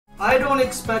I don't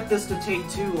expect this to take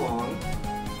too long.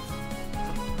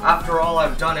 After all,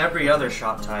 I've done every other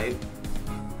shot type.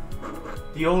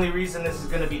 The only reason this is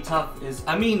gonna be tough is,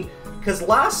 I mean, because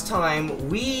last time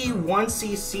we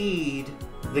 1cc'd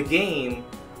the game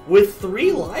with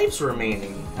 3 lives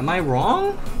remaining. Am I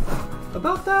wrong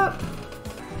about that?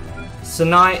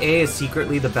 Sanai A is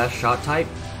secretly the best shot type?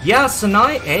 Yeah,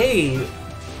 Sanai A,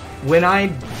 when I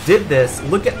did this,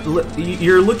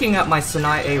 you're looking at my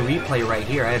Sanai A replay right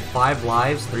here. I had 5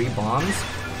 lives, 3 bombs,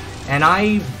 and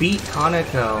I beat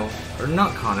Kaneko, or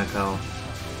not Kaneko,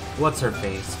 what's her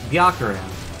face? Byakuren.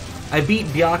 I beat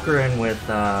Byakuren with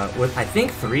I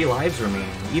think 3 lives remaining.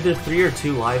 Either 3 or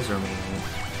 2 lives remaining.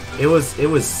 It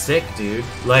was sick, dude.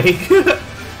 Like,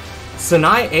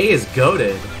 Sanai A is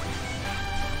goated.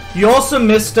 You also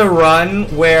missed a run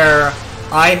where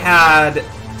I had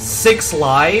 6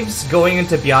 lives going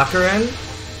into Byakuren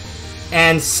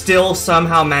and still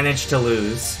somehow managed to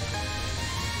lose.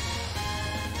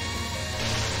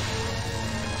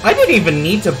 I didn't even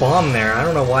need to bomb there. I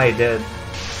don't know why I did.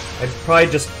 I probably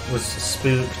just was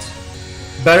spooked.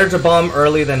 Better to bomb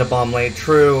early than to bomb late.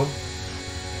 True.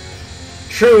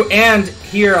 True, and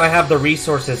here I have the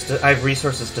resources I have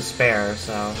resources to spare,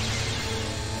 so.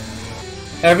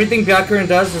 Everything Byakuren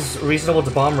does is reasonable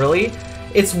to bomb, really?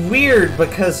 It's weird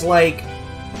because, like,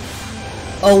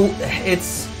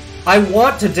 I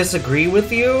want to disagree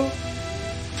with you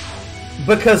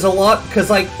because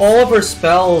like all of her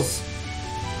spells,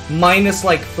 minus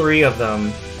like 3 of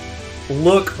them,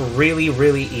 look really,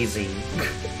 really easy.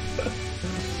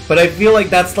 But I feel like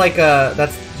that's like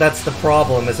that's the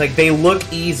problem. It's like they look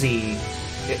easy.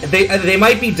 They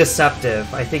might be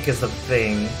deceptive, I think is the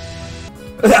thing.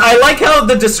 I like how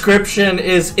the description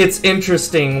is, it's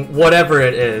interesting, whatever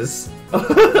it is.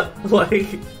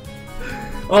 Like,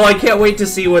 oh, I can't wait to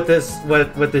see what this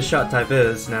shot type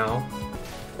is now.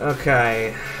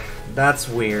 Okay, that's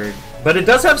weird. But it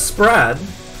does have spread.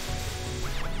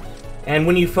 And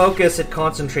when you focus, it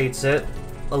concentrates it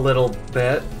a little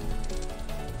bit.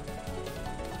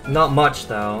 Not much,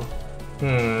 though.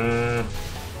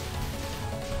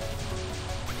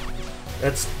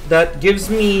 That gives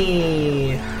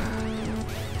me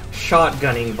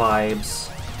shotgunning vibes,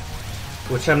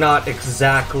 which I'm not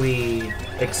exactly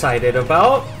excited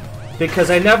about, because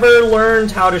I never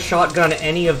learned how to shotgun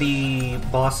any of the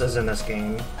bosses in this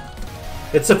game.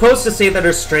 It's supposed to say that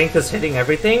her strength is hitting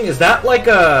everything. Is that like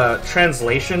a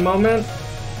translation moment?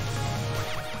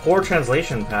 Poor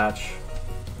translation patch.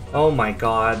 Oh my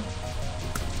god.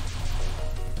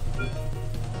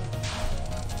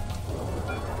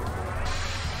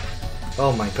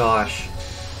 Oh my gosh.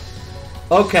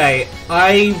 Okay,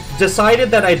 I decided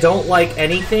that I don't like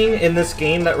anything in this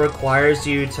game that requires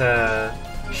you to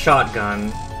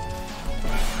shotgun.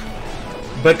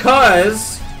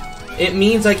 Because it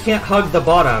means I can't hug the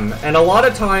bottom. And a lot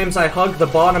of times I hug the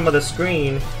bottom of the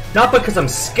screen, not because I'm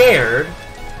scared,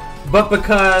 but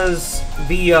because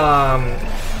the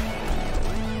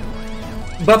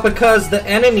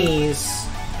enemies,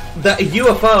 the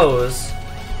UFOs,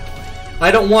 I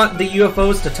don't want the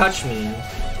UFOs to touch me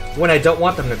when I don't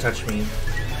want them to touch me.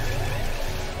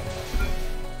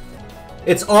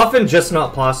 It's often just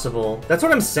not possible. That's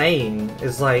what I'm saying,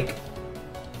 is like,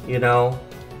 you know,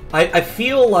 I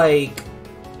feel like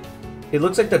it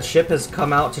looks like that ship has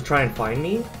come out to try and find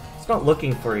me. It's not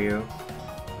looking for you.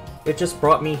 It just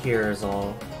brought me here is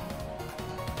all.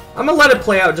 I'm gonna let it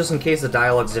play out just in case the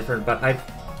dialogue's different, but I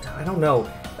don't know.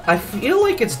 I feel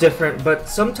like it's different, but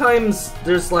sometimes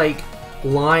there's like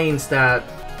lines that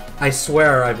I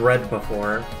swear I've read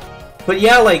before. But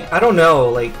yeah, like, I don't know,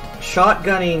 like,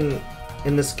 shotgunning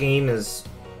in this game is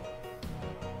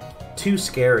too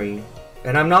scary.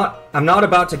 And I'm not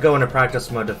about to go into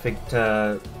practice mode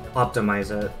to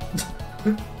optimize it.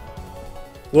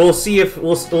 We'll see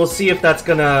if that's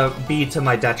gonna be to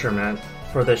my detriment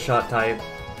for this shot type.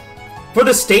 For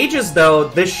the stages though,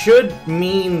 this should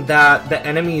mean that the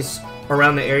enemies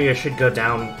around the area should go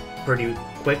down pretty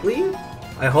quickly.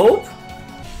 I hope.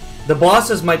 The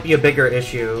bosses might be a bigger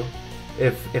issue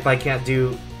if I can't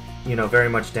do, you know, very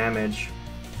much damage.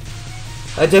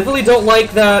 I definitely don't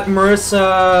like that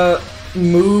Marisa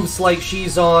moves like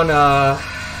she's on,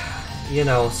 you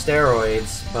know,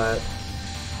 steroids, but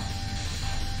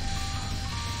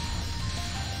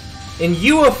in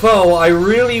UFO, I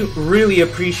really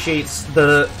appreciate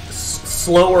the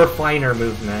slower, finer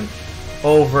movement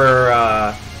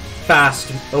over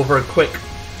quick,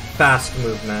 fast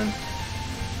movement.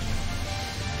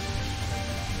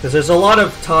 Because there's a lot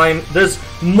of time, there's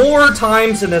more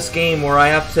times in this game where I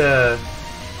have to,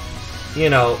 you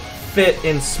know, fit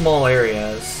in small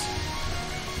areas.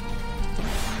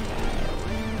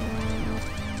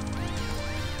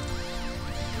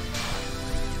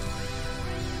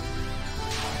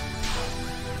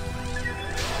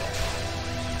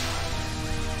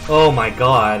 Oh my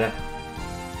god.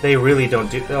 They really don't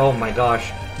do... Oh my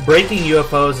gosh. Breaking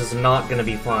UFOs is not gonna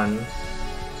be fun.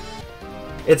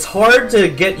 It's hard to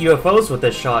get UFOs with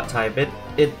this shot type.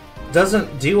 It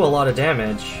doesn't do a lot of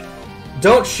damage.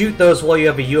 Don't shoot those while you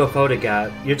have a UFO to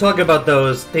get. You're talking about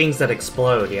those things that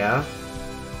explode, yeah?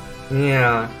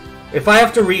 Yeah. If I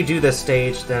have to redo this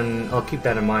stage, then I'll keep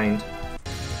that in mind.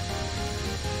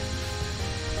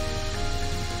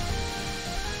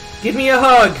 Give me a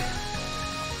hug!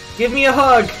 Give me a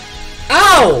hug!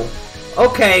 Ow!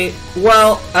 Okay,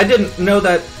 well, I didn't know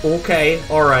that... Okay,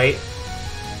 alright.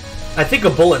 I think a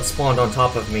bullet spawned on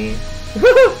top of me.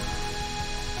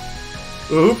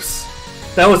 Oops.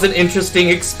 That was an interesting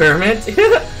experiment.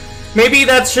 Maybe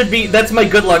that should be... That's my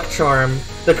good luck charm.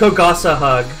 The Kogasa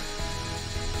hug.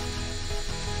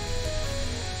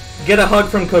 Get a hug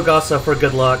from Kogasa for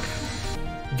good luck.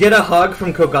 Get a hug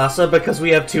from Kogasa because we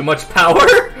have too much power?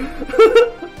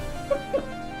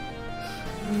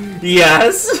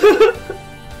 Yes!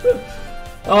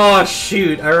 Oh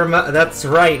shoot, I remember. That's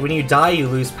right, when you die you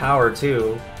lose power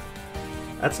too.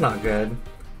 That's not good.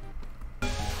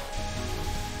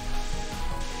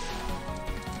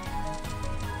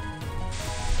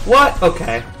 What?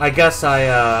 Okay, I guess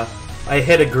I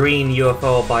hit a green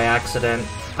UFO by accident.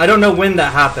 I don't know when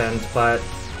that happened, but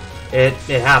it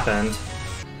happened.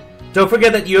 Don't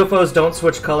forget that UFOs don't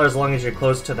switch colors as long as you're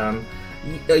close to them.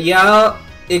 Yeah,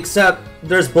 except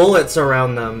there's bullets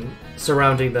around them,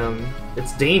 surrounding them.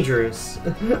 It's dangerous.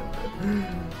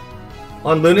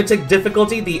 On Lunatic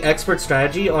difficulty, the expert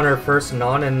strategy on her first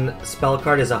non and spell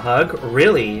card is a hug?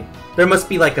 Really? There must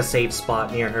be like a safe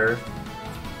spot near her.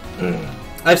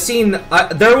 I've seen,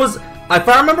 there was, if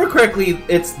I remember correctly,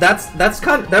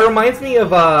 that reminds me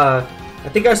of, I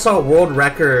think I saw a world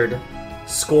record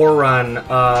score run,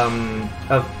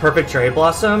 of Perfect Cherry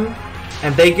Blossom,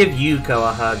 and they give Yuko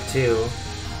a hug, too,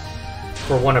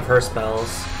 for one of her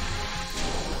spells.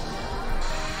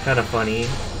 Kinda funny.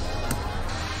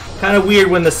 Kinda weird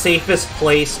when the safest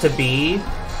place to be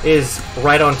is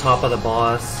right on top of the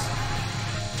boss.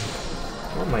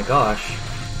 Oh my gosh.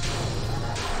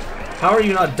 How are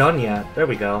you not done yet? There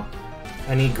we go.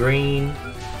 I need green.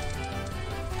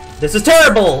 This is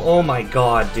terrible! Oh my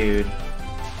god, dude.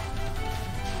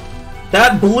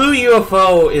 That blue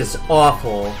UFO is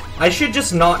awful. I should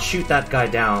just not shoot that guy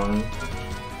down.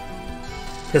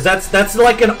 Because that's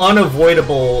like an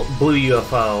unavoidable blue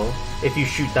UFO if you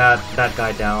shoot that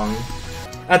guy down.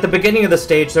 At the beginning of the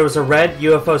stage, there was a red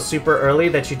UFO super early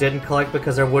that you didn't collect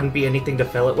because there wouldn't be anything to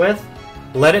fill it with.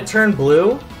 Let it turn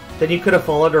blue, then you could have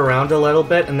followed around a little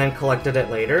bit and then collected it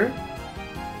later.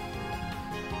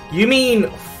 You mean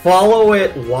follow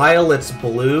it while it's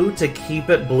blue to keep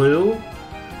it blue?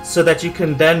 So that you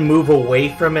can then move away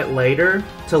from it later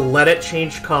to let it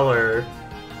change color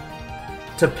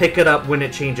to pick it up when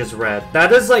it changes red.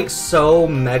 That is like so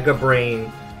mega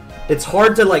brain. It's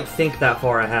hard to like think that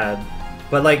far ahead.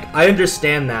 But like I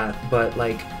understand that, but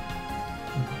like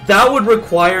that would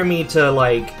require me to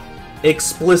like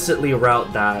explicitly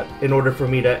route that in order for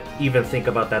me to even think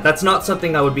about that. That's not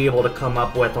something I would be able to come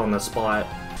up with on the spot.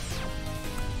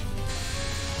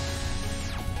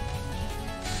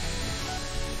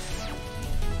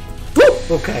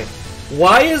 Okay.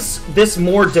 Why is this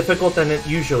more difficult than it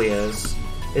usually is?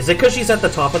 Is it because she's at the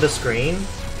top of the screen?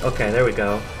 Okay, there we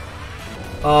go.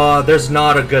 There's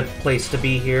not a good place to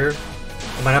be here.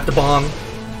 I might have to bomb.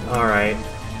 Alright.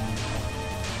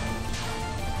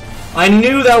 I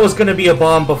knew that was gonna be a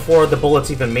bomb before the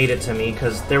bullets even made it to me,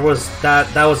 because there was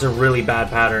that was a really bad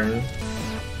pattern.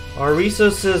 Our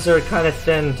resources are kind of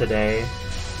thin today.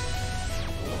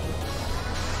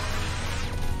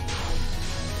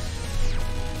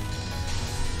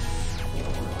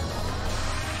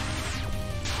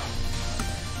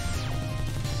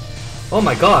 Oh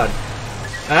my god.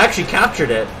 I actually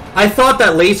captured it. I thought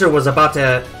that laser was about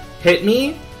to hit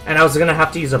me, and I was gonna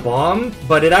have to use a bomb,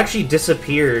 but it actually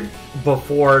disappeared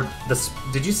before the...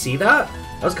 Did you see that?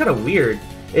 That was kind of weird.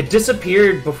 It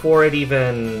disappeared before it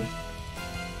even...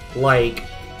 like...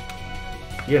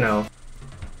 you know...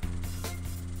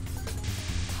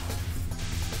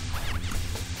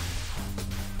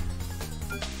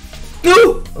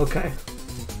 Ooh! Okay.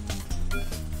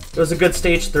 It was a good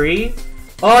stage 3.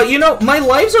 You know, my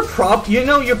lives are you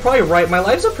know, you're probably right. My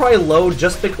lives are probably low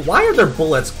just because... Why are there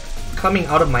bullets coming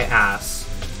out of my ass?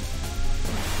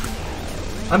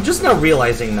 I'm just now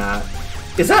realizing that.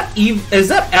 Is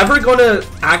that ever gonna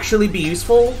actually be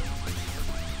useful?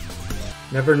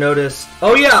 Never noticed...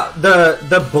 Oh yeah,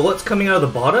 the bullets coming out of the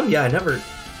bottom? Yeah, I never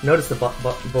noticed the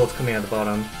bullets coming out of the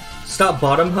bottom. Stop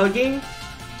bottom hugging?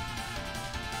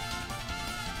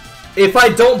 if I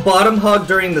don't bottom hug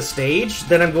during the stage,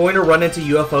 then I'm going to run into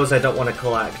UFOs I don't want to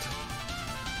collect.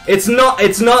 It's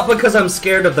not because I'm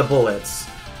scared of the bullets.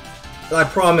 I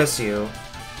promise you.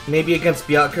 Maybe against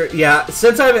Byakuren. Yeah,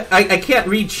 since I can't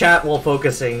read chat while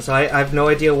focusing, so I have no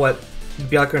idea what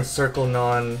Byakuren's circle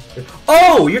non...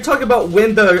 Oh! You're talking about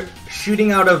when the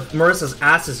shooting out of Marisa's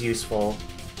ass is useful.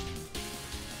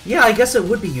 Yeah, I guess it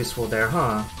would be useful there,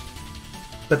 huh?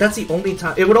 But that's the only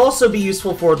time... It would also be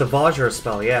useful for the Vajra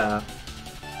spell, yeah.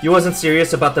 You wasn't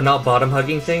serious about the not bottom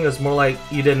hugging thing? It was more like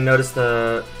you didn't notice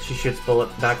she shoots bullet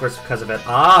backwards because of it.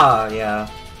 Ah, yeah.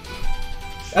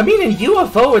 I mean, in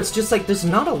UFO, it's just like there's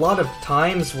not a lot of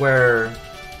times where...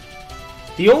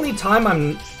 The only time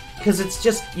I'm... Because it's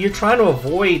just, you're trying to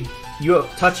avoid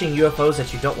touching UFOs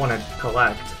that you don't want to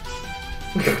collect.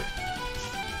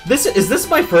 Is this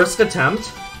my first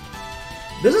attempt?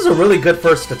 This is a really good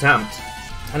first attempt.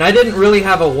 And I didn't really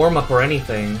have a warm-up or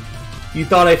anything. You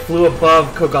thought I flew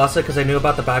above Kogasa because I knew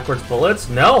about the backwards bullets?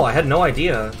 No, I had no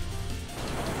idea.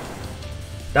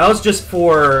 That was just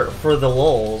for the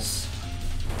lulz.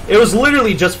 It was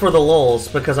literally just for the lulz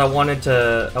because I wanted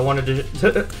to I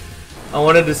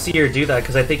wanted to see her do that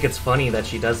because I think it's funny that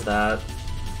she does that.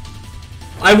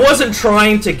 I wasn't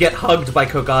trying to get hugged by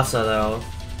Kogasa though.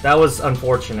 That was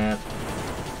unfortunate.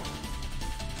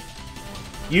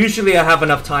 Usually I have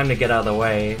enough time to get out of the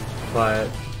way, but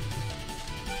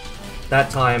that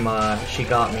time she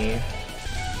got me.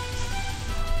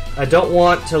 I don't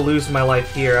want to lose my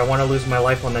life here. I want to lose my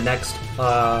life on the next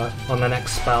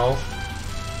spell.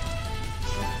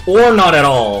 Or not at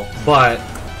all, but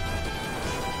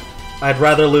I'd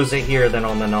rather lose it here than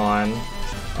on the non.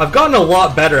 I've gotten a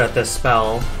lot better at this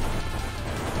spell,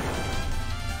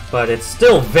 but it's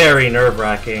still very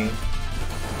nerve-wracking.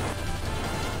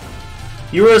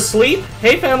 You were asleep?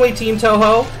 Hey family team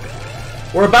Touhou!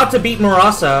 We're about to beat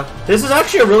Marisa. This is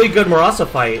actually a really good Marisa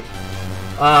fight.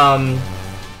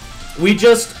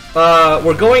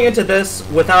 We're going into this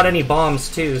without any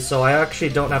bombs too, so I actually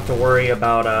don't have to worry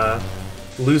about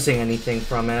losing anything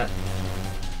from it.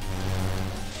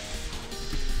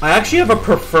 I actually have a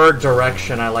preferred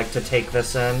direction I like to take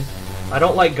this in. I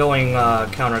don't like going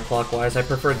counterclockwise, I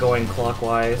prefer going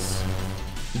clockwise.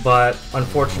 But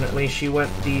unfortunately she went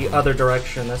the other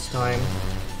direction this time.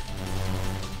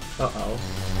 Uh-oh.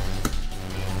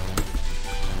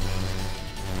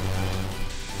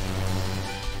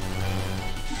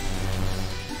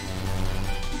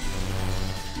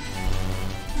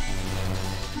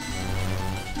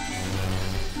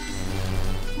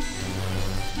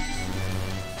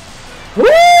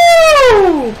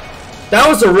 Woo! That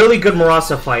was a really good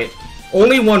Marisa fight.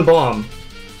 Only one bomb.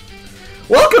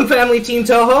 Welcome, family team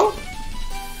Touhou!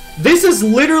 This is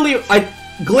literally...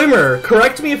 Glimmer,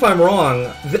 correct me if I'm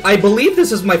wrong. I believe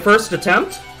this is my first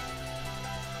attempt?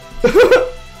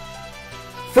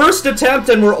 First attempt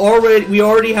and we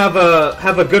already have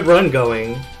a good run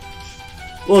going.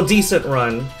 Well, decent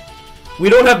run. We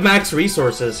don't have max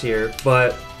resources here,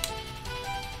 but...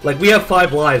 Like, we have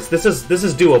 5 lives. This is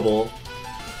doable.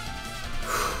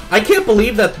 I can't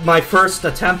believe that my first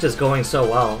attempt is going so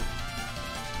well.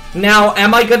 Now,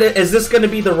 is this gonna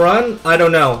be the run? I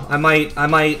don't know. I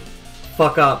might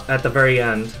fuck up at the very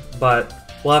end, but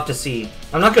we'll have to see.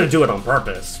 I'm not gonna do it on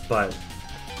purpose, but...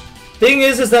 Thing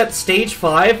is that stage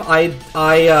 5,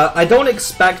 I don't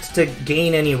expect to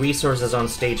gain any resources on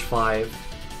stage 5.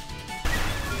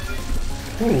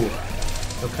 Ooh.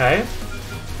 Okay.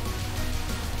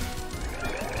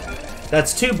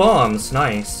 That's 2 bombs,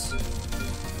 nice.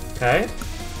 Okay.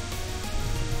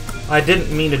 I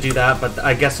didn't mean to do that, but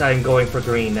I guess I'm going for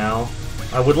green now.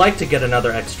 I would like to get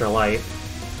another extra life.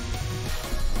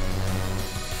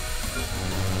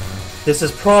 This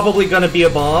is probably gonna be a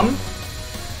bomb.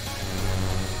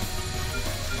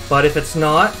 But if it's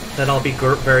not, then I'll be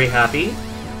very happy.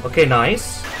 Okay,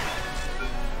 nice.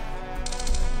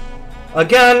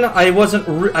 Again, I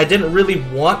didn't really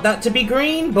want that to be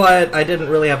green, but I didn't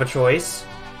really have a choice.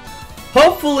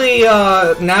 Hopefully,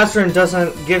 Nazrin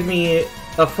doesn't give me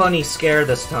a funny scare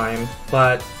this time,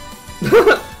 but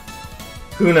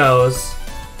who knows?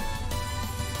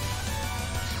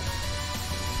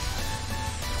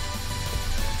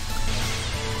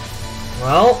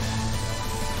 Well,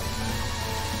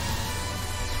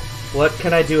 what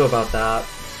can I do about that?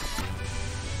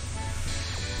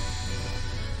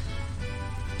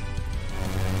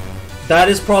 That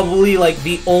is probably like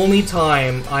the only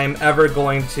time I'm ever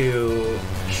going to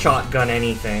shotgun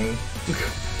anything.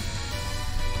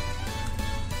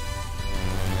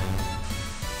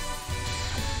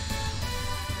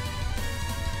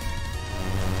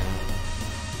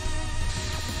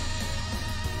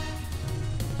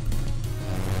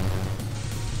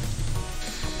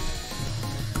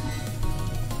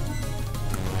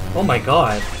 Oh my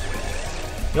god.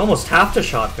 You almost have to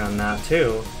shotgun that,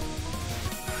 too.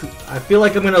 I feel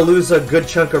like I'm gonna lose a good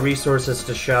chunk of resources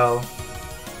to show.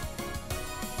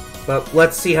 But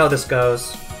let's see how this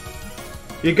goes.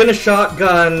 You're gonna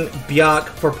shotgun Byac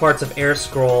for parts of Air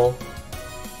Scroll.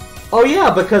 Oh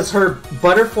yeah, because her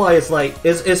butterfly is like...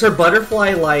 Is her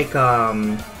butterfly like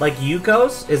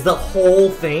Yuko's? Is the whole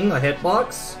thing a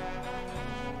hitbox?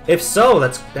 If so,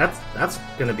 that's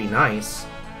gonna be nice.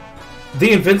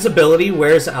 The invincibility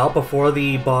wears out before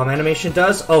the bomb animation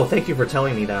does? Oh, thank you for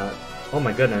telling me that. Oh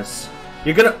my goodness.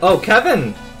 You're gonna... Oh,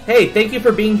 Kevin! Hey, thank you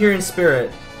for being here in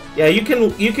spirit. Yeah, you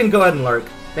can go ahead and lurk.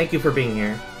 Thank you for being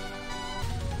here.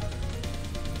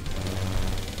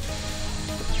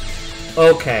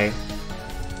 Okay.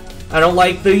 I don't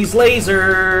like these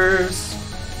lasers.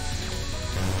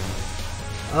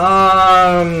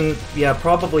 Yeah,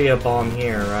 probably a bomb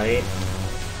here, right?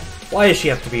 Why does she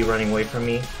have to be running away from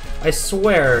me? I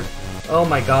swear. Oh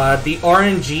my god, the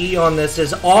RNG on this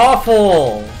is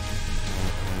awful!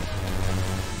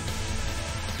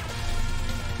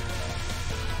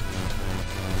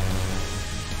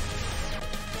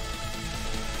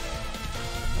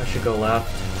 I should go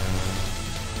left.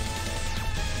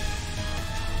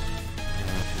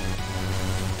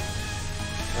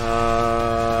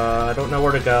 I don't know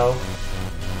where to go.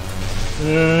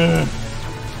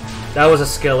 That was a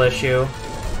skill issue.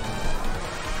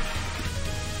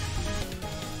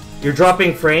 You're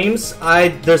dropping frames?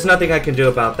 There's nothing I can do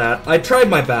about that. I tried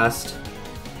my best.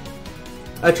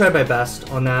 I tried my best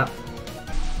on that.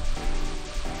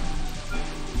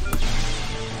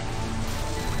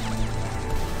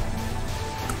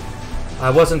 I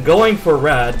wasn't going for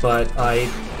red, but I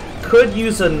could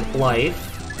use a life.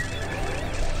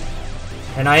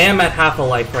 And I am at half a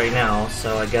life right now,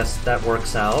 so I guess that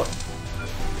works out.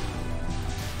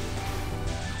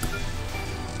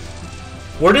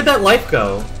 Where did that life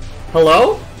go?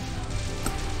 Hello?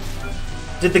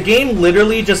 Did the game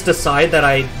literally just decide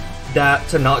that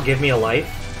to not give me a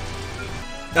life?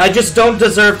 I just don't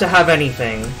deserve to have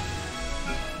anything.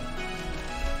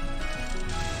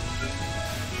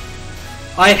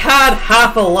 I had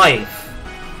half a life.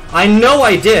 I know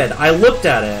I did. I looked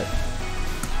at it.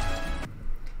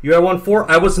 You had 1-4?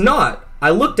 I was not. I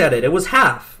looked at it. It was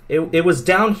half. It was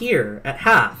down here at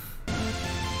half.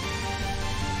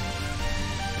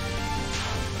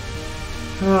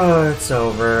 Oh, it's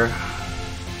over.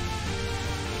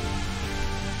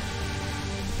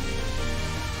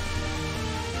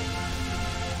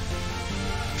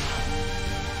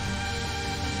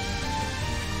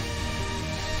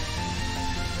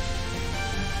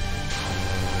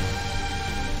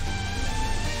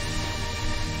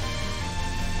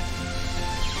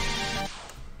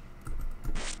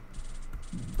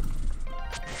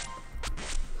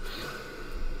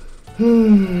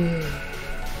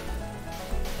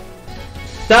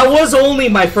 That was only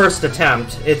my first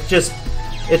attempt. It's just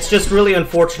really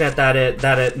unfortunate that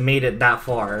it made it that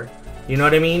far. You know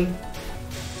what I mean?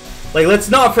 Like,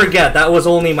 let's not forget that was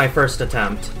only my first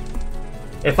attempt.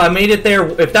 If I made it there,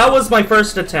 if that was my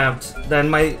first attempt,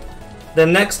 then the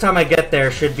next time I get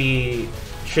there should be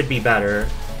better.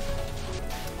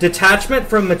 Detachment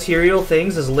from material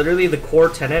things is literally the core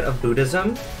tenet of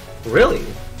Buddhism. Really?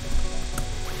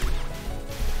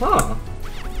 Huh.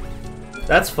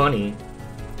 That's funny.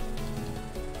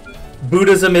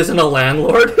 Buddhism isn't a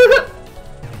landlord?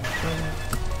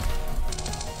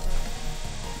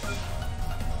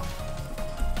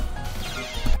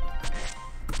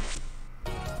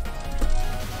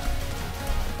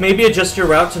 Maybe adjust your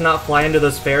route to not fly into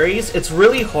those ferries? It's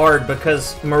really hard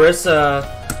because Marisa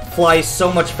flies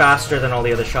so much faster than all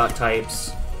the other shot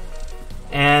types.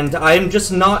 And I'm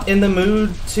just not in the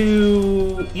mood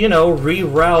to, you know,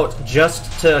 reroute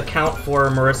just to account for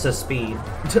Marisa's speed.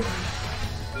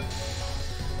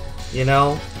 You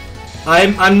know?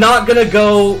 I'm not gonna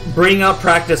go bring up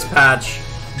practice patch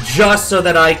just so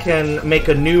that I can make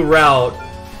a new route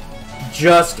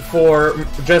just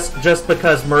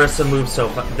because Marisa moves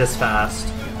this fast.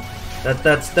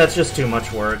 That's just too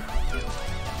much work.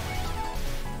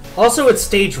 Also, it's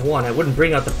stage 1. I wouldn't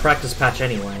bring out the practice patch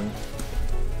anyway.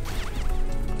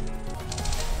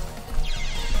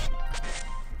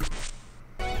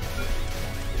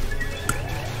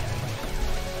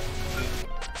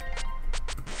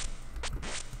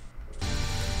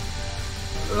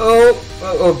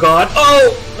 Oh god.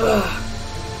 Oh! Ugh.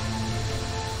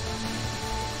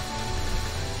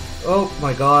 Oh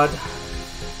my god.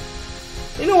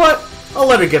 You know what? I'll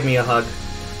let her give me a hug.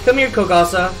 Come here,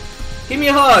 Kogasa. Give me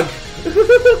a hug!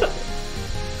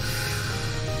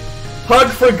 Hug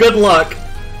for good luck!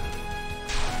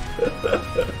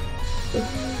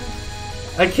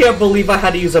 I can't believe I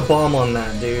had to use a bomb on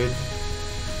that, dude.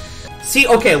 See,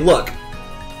 okay, look.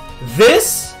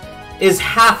 This is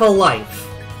half a life.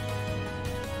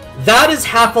 That is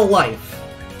half a life.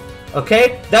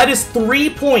 Okay? That is 3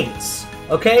 points.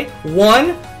 Okay?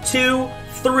 1, 2,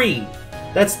 3.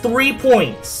 That's 3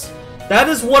 points. That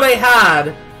is what I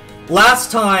had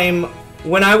last time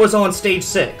when I was on stage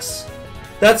 6.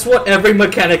 That's what every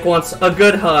mechanic wants. A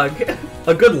good hug.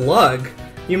 A good lug.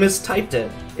 You mistyped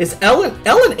it. Is L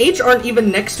and H aren't even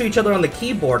next to each other on the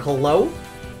keyboard. Hello?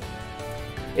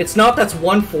 It's not, that's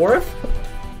 1/4?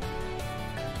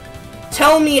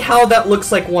 Tell me how that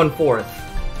looks like 1/4.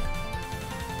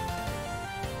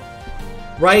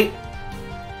 Right?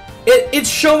 It's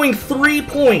showing 3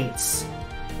 points.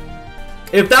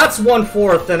 If that's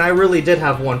 1/4, then I really did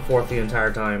have 1/4 the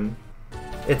entire time.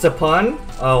 It's a pun?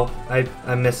 Oh, I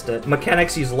missed it.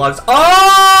 Mechanics use lugs.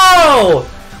 Oh!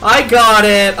 I got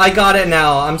it! I got it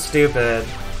now. I'm stupid.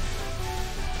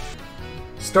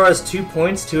 Star has 2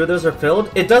 points. 2 of those are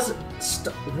filled. It doesn't...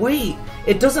 Wait!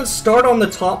 It doesn't start on the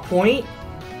top point?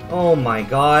 Oh my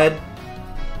god.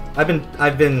 I've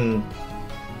been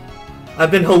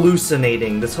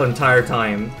hallucinating this entire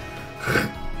time.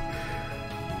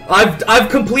 I've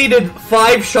completed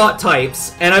 5 shot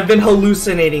types, and I've been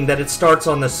hallucinating that it starts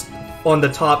on the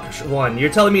top one.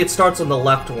 You're telling me it starts on the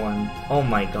left one. Oh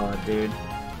my god, dude.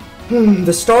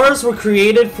 The stars were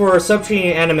created for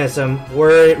subterranean animism,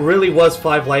 where it really was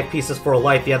 5 life pieces for a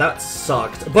life. Yeah, that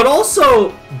sucked. But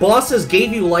also, bosses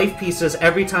gave you life pieces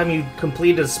every time you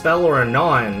completed a spell or a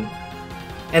non.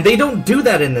 And they don't do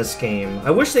that in this game.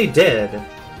 I wish they did.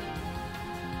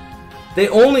 They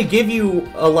only give you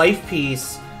a life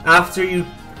piece after you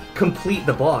complete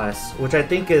the boss, which I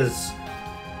think is...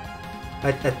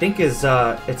 I think is,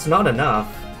 it's not enough.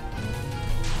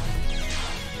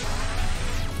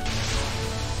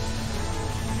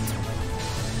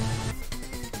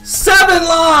 Seven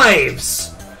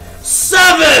lives!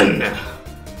 7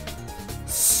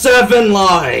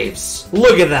 lives!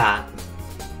 Look at that.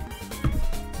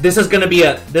 This is gonna be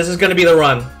it. This is gonna be the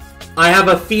run. I have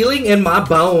a feeling in my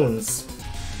bones.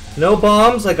 No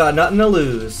bombs, I got nothing to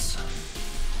lose.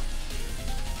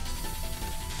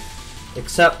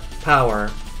 Except power.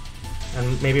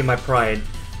 And maybe my pride.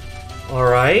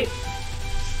 Alright.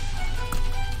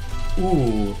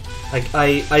 Ooh.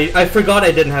 I forgot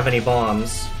I didn't have any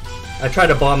bombs. I tried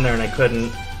to bomb there and I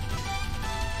couldn't.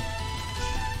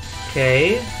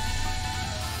 Okay.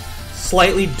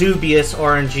 Slightly dubious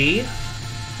RNG.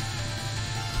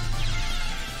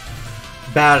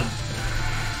 Bad.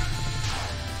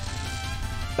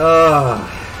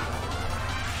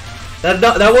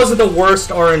 That wasn't the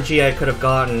worst RNG I could have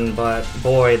gotten, but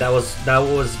boy, that was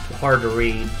hard to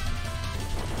read.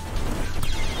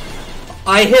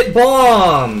 I hit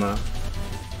bomb.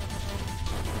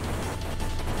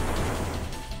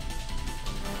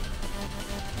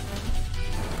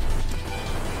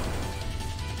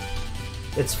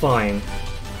 It's fine.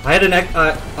 I had an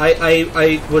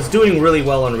I was doing really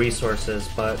well on resources,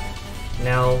 but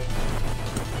now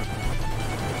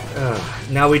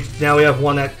now we have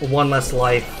one less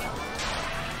life.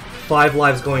 5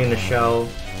 lives going in the show.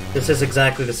 This is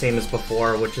exactly the same as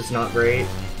before, which is not great.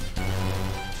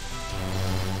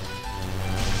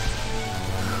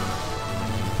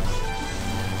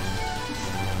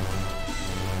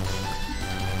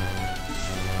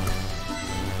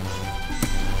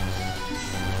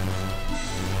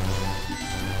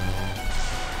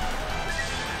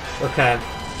 Okay.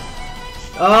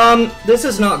 This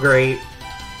is not great.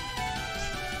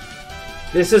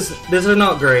 This is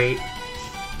not great.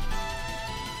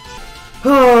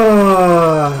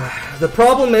 The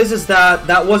problem is that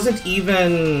that wasn't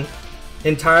even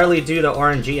entirely due to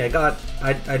RNG.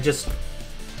 I just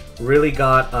really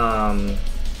got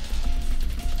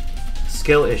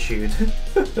skill issued.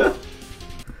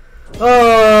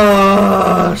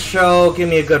 Oh, show, give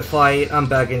me a good fight. I'm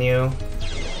begging you.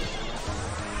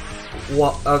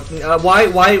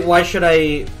 Why should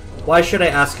I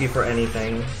ask you for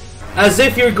anything? As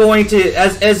if you're going to,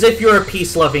 as if you're a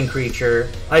peace-loving creature.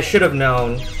 I should have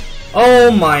known. Oh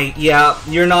my, yeah,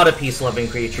 you're not a peace-loving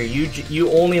creature.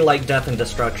 You only like death and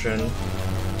destruction.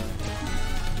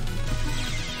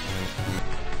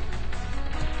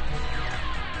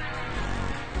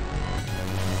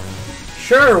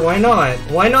 Sure, why not?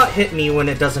 Why not hit me when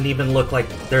it doesn't even look like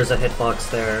there's a hitbox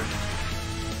there?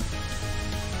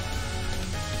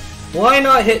 Why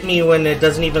not hit me when it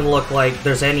doesn't even look like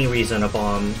there's any reason to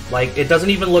bomb? Like, it doesn't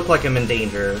even look like I'm in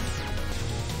danger.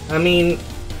 I mean,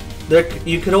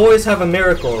 you could always have a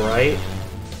miracle, right?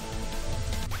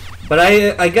 But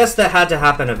I guess that had to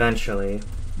happen eventually.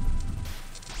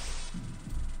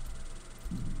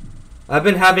 I've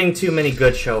been having too many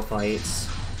good show fights.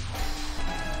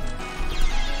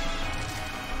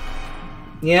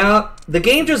 Yeah, the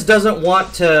game just doesn't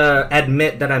want to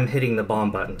admit that I'm hitting the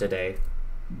bomb button today.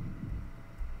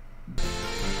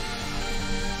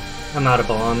 I'm out of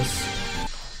bombs.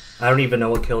 I don't even know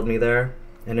what killed me there.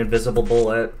 An invisible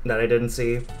bullet that I didn't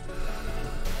see.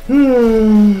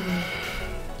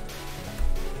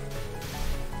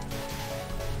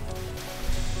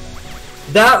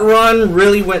 That run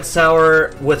really went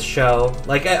sour with show.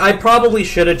 Like, I probably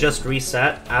should have just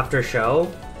reset after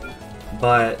show,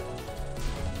 but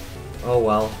oh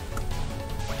well.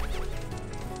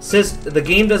 Says the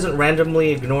game doesn't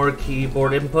randomly ignore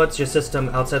keyboard inputs, your system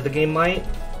outside the game might?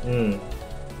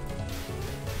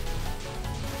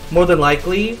 More than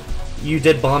likely, you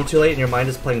did bomb too late and your mind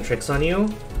is playing tricks on you.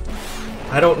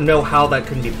 I don't know how that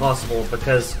can be possible,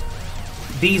 because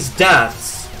these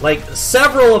deaths, like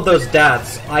several of those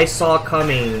deaths, I saw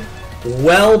coming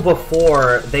well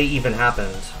before they even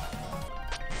happened.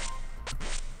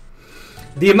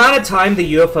 The amount of time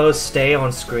the UFOs stay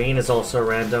on screen is also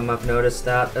random. I've noticed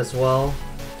that as well.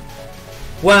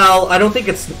 Well, I don't think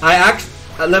it's... I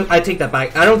take that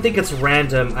back. I don't think it's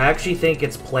random. I actually think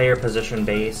it's player position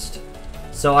based.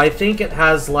 So I think it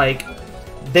has, like...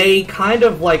 They kind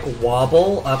of, like,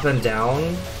 wobble up and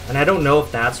down. And I don't know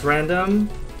if that's random.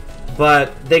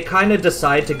 But they kind of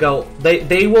decide to go...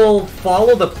 They will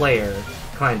follow the player,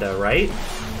 kind of, right?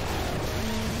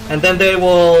 And then they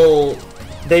will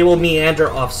meander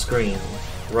off screen,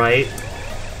 right?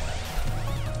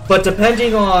 But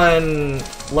depending on,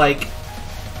 like,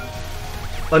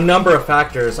 a number of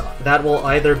factors, that will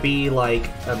either be, like,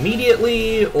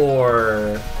 immediately,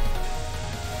 or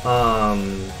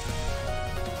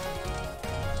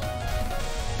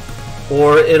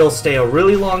it'll stay a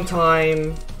really long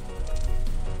time.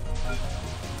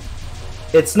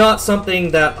 It's not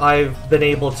something that I've been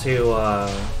able to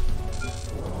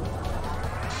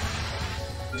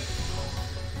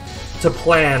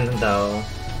plan, though,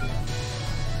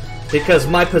 because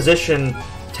my position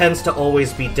tends to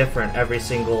always be different every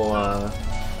single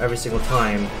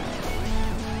time.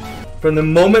 From the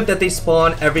moment that they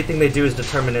spawn, everything they do is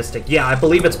deterministic. Yeah, I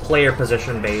believe it's player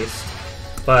position based,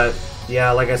 but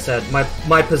yeah, like I said,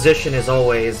 my position is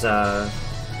always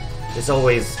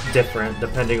different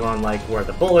depending on, like, where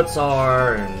the bullets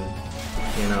are, and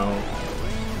you know.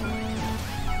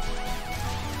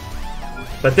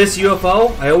 But this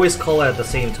UFO, I always call it at the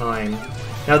same time.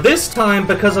 Now this time,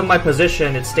 because of my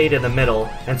position, it stayed in the middle,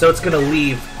 and so it's gonna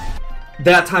leave.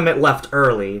 That time it left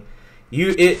early.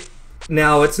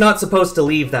 Now it's not supposed to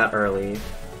leave that early.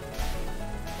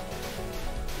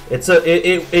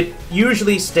 It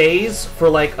usually stays for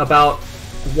like about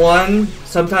 1,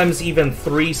 sometimes even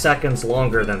 3 seconds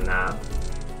longer than that.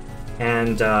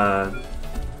 And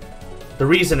the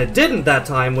reason it didn't that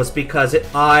time was because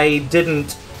I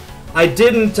didn't,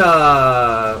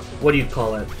 what do you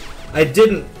call it?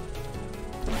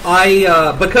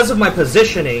 Because of my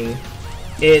positioning,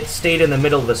 it stayed in the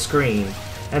middle of the screen,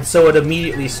 and so it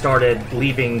immediately started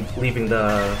leaving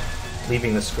the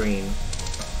screen,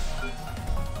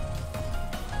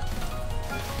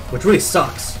 which really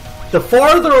sucks. The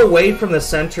farther away from the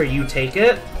center you take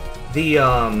it, the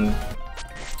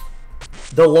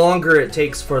longer it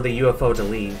takes for the UFO to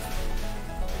leave.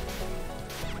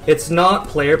 It's not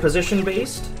player position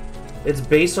based. It's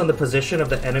based on the position of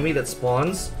the enemy that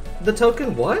spawns the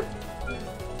token. What?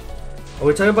 Are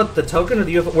we talking about the token or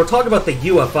the UFO? We're talking about the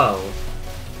UFO.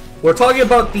 We're talking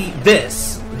about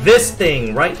this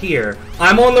thing right here.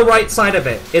 I'm on the right side of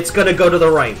it. It's gonna go to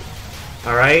the right.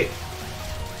 Alright?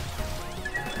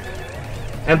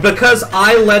 And because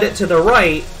I led it to the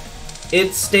right,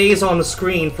 it stays on the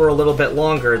screen for a little bit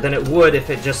longer than it would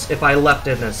if I left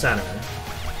it in the center.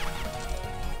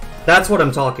 That's what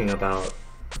I'm talking about.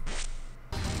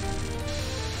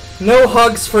 No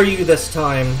hugs for you this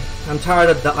time. I'm tired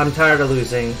of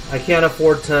losing. I can't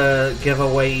afford to give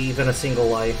away even a single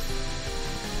life.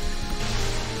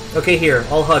 Okay, here,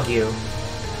 I'll hug you.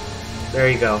 There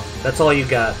you go. That's all you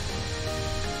got.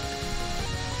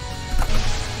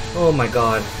 Oh my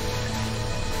god.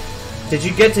 Did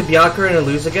you get to Byakuren and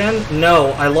lose again?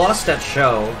 No, I lost at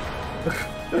show.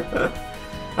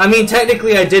 I mean,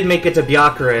 technically I did make it to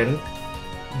Byakuren,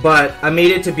 but I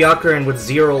made it to Byakuren with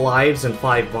 0 lives and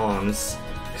 5 bombs.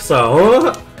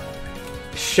 So,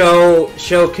 show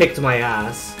kicked my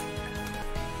ass.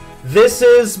 This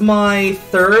is my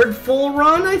 3rd full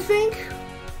run, I think?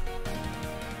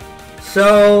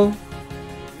 So,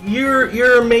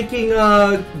 you're making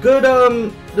a good,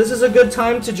 this is a good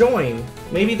time to join.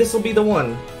 Maybe this will be the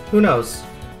one. Who knows?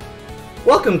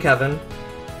 Welcome, Kevin.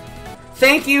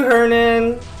 Thank you,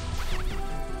 Hernan.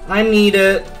 I need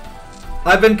it.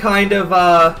 I've been kind of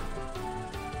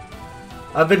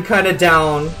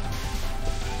down.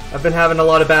 I've been having a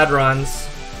lot of bad runs.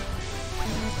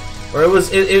 Or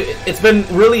it's been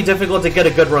really difficult to get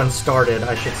a good run started,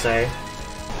 I should say.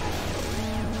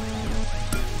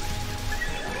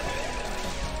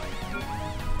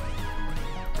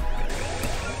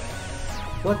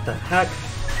 What the heck?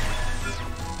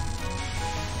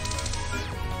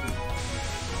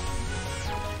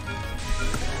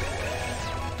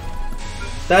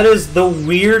 That is the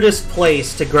weirdest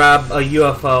place to grab a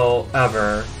UFO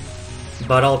ever,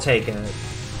 but I'll take it.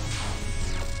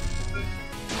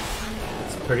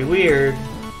 It's pretty weird.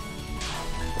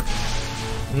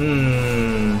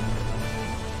 Can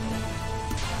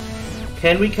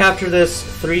we capture this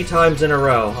 3 times in a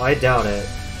row? I doubt it.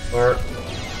 Or...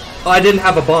 oh, I didn't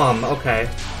have a bomb. Okay.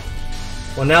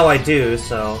 Well, now I do,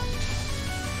 so...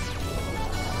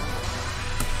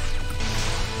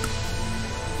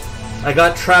 I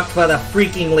got trapped by the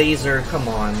freaking laser. Come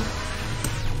on.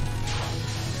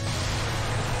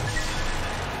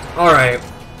 Alright.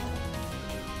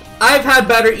 I've had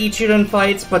better Ichiran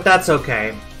fights, but that's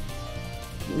okay.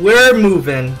 We're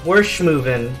moving. We're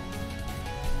schmoving.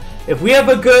 If we have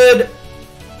a good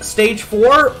stage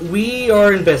 4, we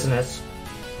are in business.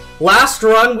 Last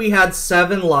run, we had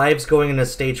 7 lives going into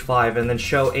stage 5, and then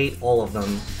show 8 all of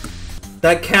them.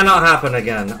 That cannot happen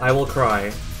again. I will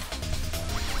cry.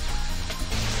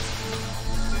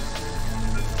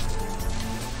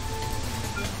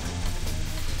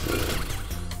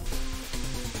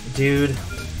 Dude.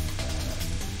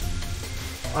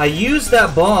 I used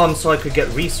that bomb so I could get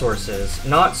resources,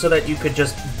 not so that you could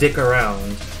just dick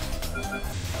around.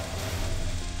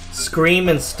 Scream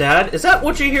instead? Is that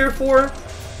what you're here for?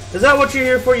 Is that what you're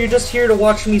here for? You're just here to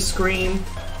watch me scream?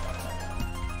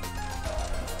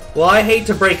 Well, I hate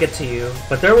to break it to you,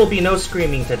 but there will be no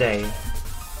screaming today.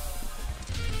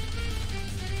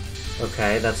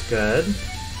 Okay, that's good.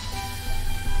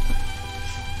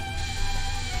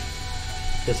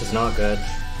 This is not good.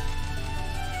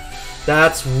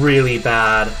 That's really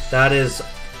bad. That is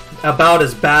about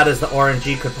as bad as the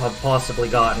RNG could have possibly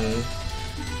gotten.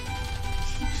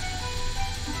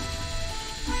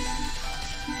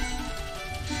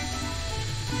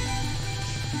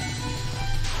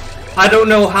 I don't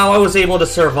know how I was able to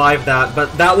survive that,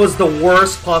 but that was the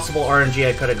worst possible RNG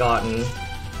I could have gotten.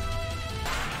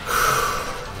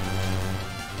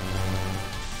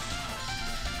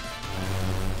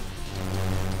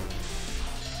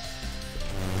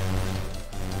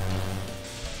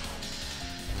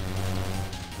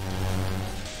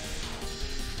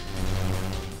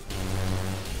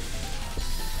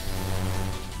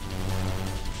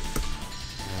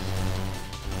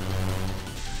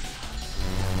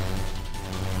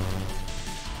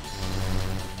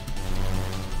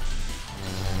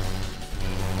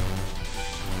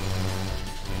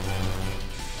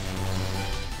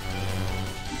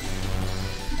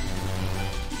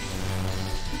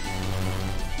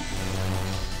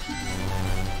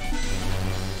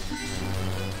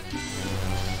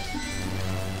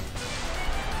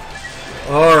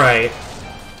 Alright.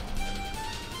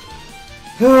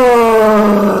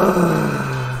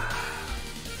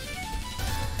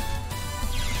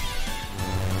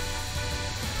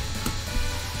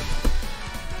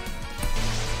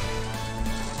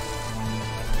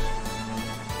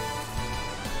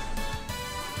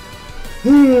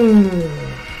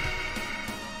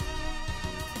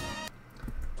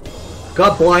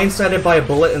 Got blindsided by a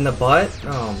bullet in the butt?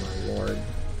 Oh my lord.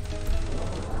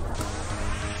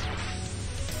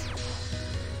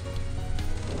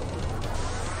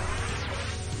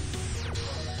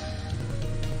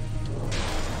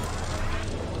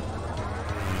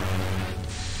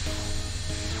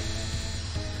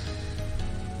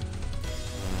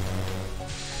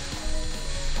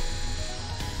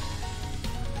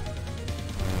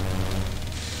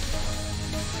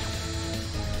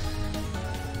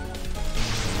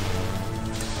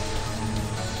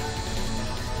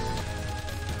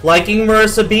 Liking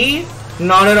Marisa B?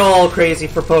 Not at all crazy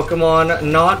for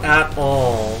Pokemon. Not at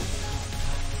all.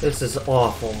 This is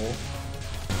awful.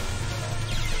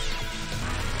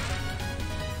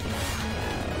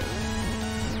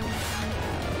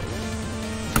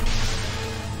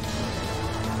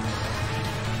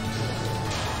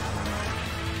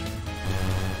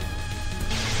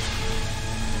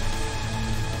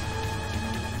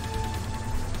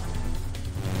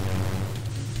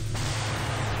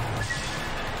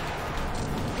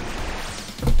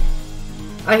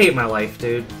 I hate my life,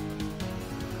 dude.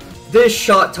 This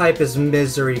shot type is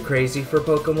misery crazy for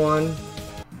Pokemon.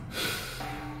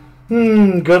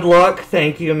 Good luck.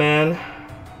 Thank you, man.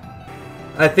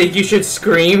 I think you should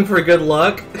scream for good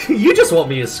luck. You just want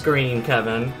me to scream,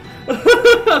 Kevin.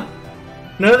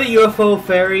 None of the UFO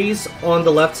fairies on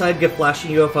the left side get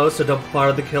flashing UFOs, so don't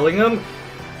bother killing them.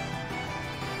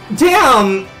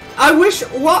 Damn! I wish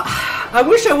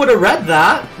I would have read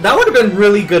that. That would have been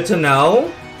really good to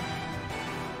know.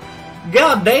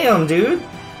 God damn, dude.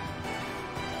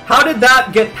 How did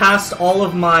that get past all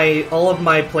of my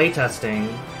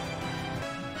playtesting?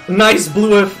 Nice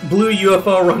blue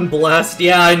UFO run blessed.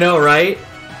 Yeah, I know, right?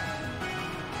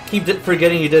 Keep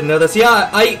forgetting you didn't know this. Yeah,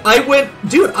 I went...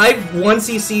 Dude, I've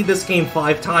 1cc this game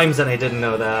 5 times and I didn't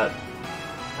know that.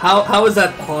 How is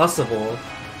that possible?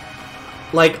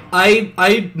 Like,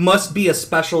 I must be a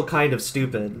special kind of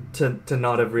stupid to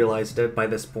not have realized it by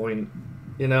this point,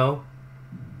 you know?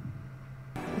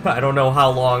 I don't know how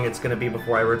long it's gonna be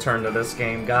before I return to this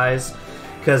game, guys.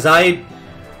 Because I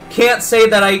can't say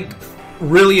that I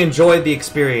really enjoyed the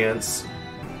experience.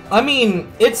 I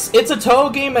mean, it's a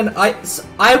Touhou game, and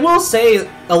I will say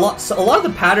a lot of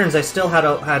the patterns I still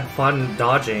had fun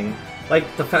dodging.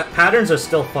 Like, the patterns are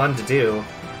still fun to do.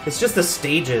 It's just the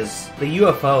stages. The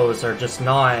UFOs are just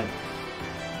not...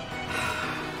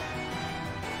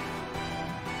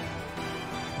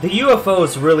 The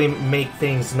UFOs really make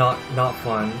things not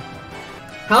fun.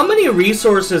 How many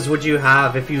resources would you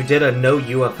have if you did a no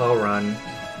UFO run?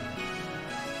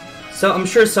 So I'm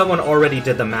sure someone already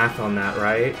did the math on that,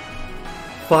 right?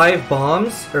 5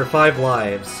 bombs or 5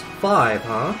 lives? 5,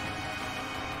 huh?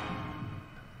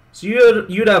 So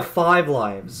you'd have 5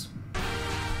 lives.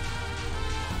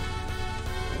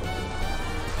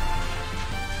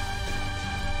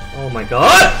 Oh my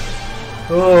god!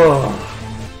 Oh.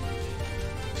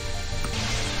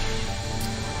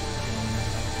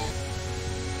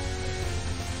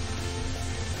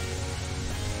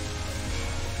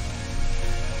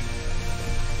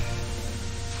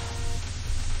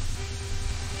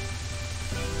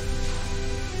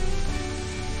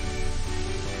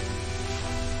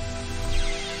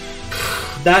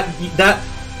 That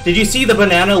did you see the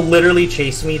banana literally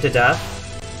chase me to death?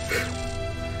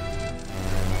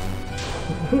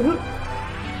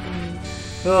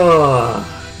 Oh.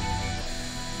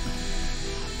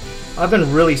 I've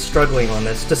been really struggling on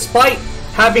this, despite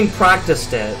having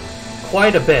practiced it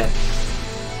quite a bit.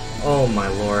 Oh my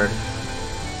lord.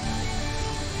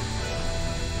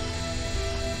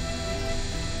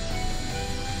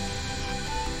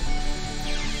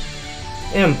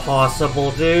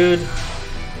 Impossible, dude.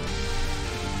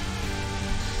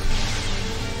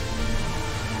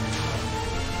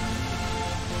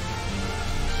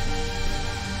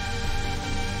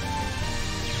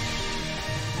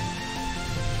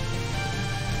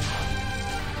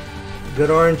 Good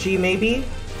RNG, maybe?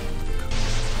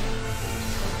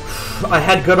 I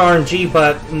had good RNG,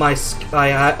 but I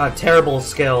had a terrible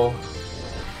skill.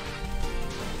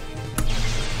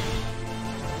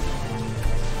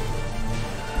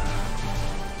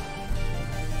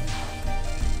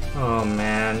 Oh,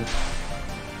 man.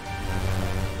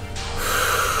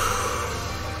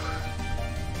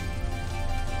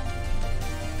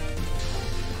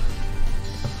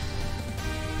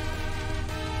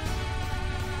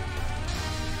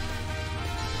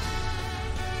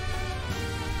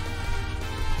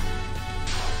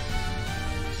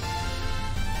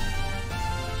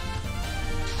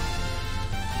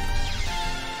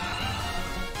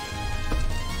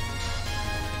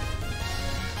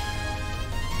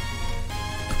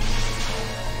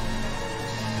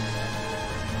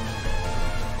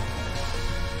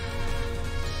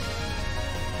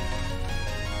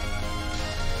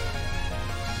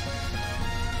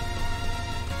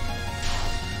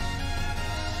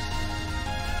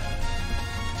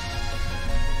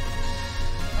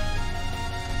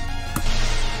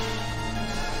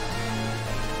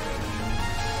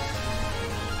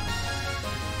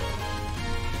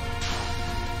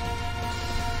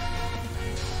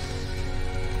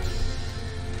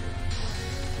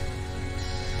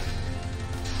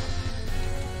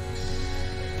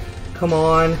 Come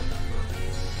on.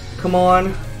 Come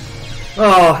on.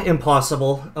 Oh,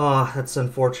 impossible. Oh, that's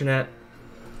unfortunate.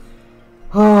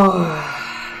 Oh,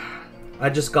 I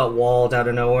just got walled out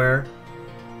of nowhere.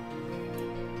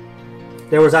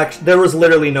 There was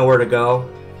literally nowhere to go.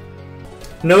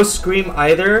 No scream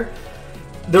either.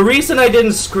 The reason I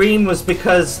didn't scream was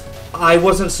because I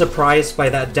wasn't surprised by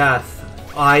that death.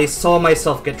 I saw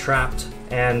myself get trapped,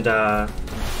 and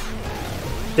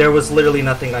there was literally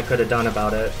nothing I could have done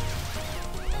about it.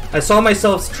 I saw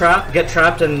myself get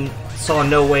trapped and saw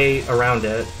no way around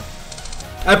it.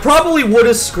 I probably would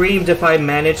have screamed if I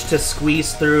managed to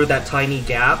squeeze through that tiny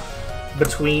gap,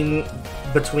 between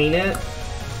it,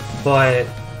 but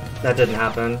that didn't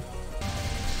happen.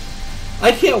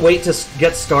 I can't wait to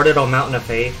get started on Mountain of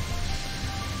Faith.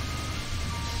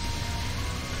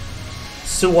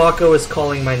 Suwako is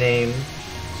calling my name.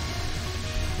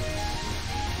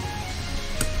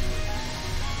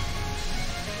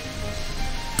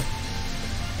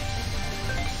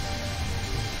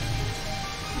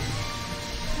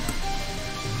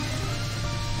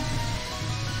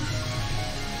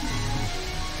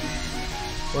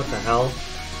 What the hell?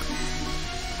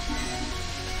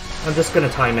 I'm just gonna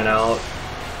time it out.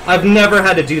 I've never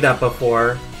had to do that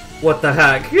before. What the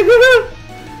heck?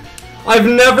 I've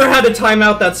never had to time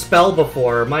out that spell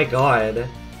before. My god.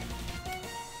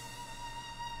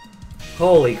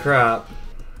 Holy crap.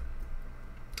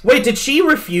 Wait, did she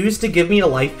refuse to give me a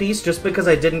life piece just because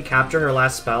I didn't capture her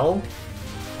last spell?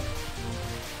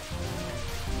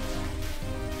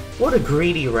 What a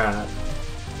greedy rat.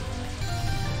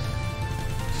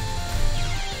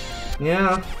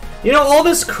 Yeah. You know, all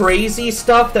this crazy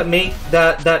stuff that make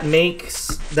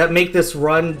this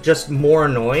run just more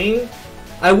annoying.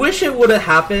 I wish it would have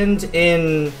happened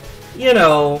in, you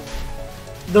know,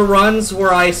 the runs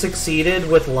where I succeeded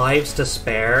with lives to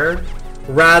spare,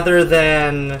 rather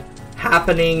than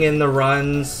happening in the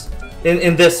runs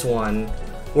in this one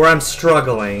where I'm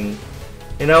struggling.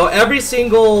 You know, every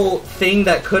single thing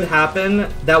that could happen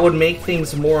that would make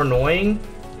things more annoying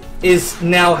is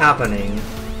now happening.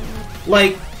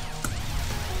 Like,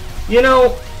 you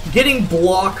know, getting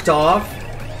blocked off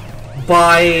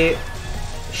by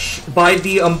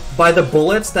the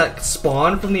bullets that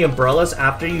spawn from the umbrellas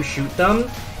after you shoot them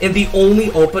in the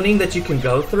only opening that you can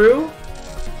go through.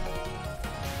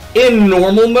 In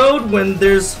normal mode, when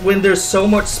there's so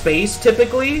much space,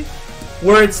 typically,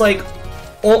 where it's like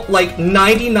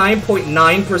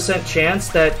 99.9% chance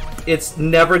that it's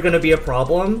never gonna be a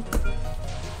problem.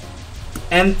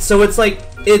 And so it's like,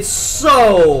 it's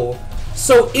so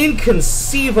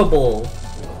inconceivable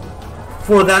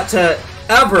for that to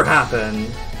ever happen.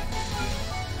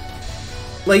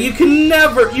 Like,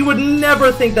 you would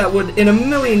never think that would, in a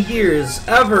million years,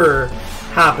 ever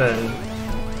happen.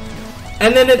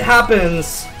 And then it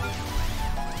happens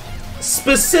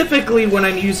specifically when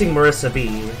I'm using Marisa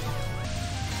B.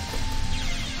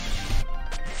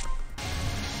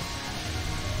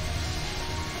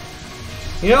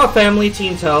 You know how Family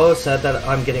Teen Touhou said that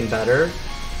I'm getting better?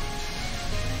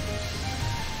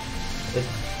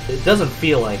 It doesn't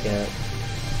feel like it.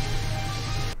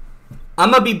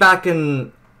 I'm gonna be back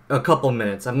in a couple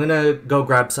minutes. I'm gonna go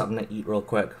grab something to eat real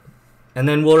quick. And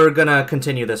then we're gonna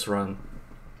continue this run.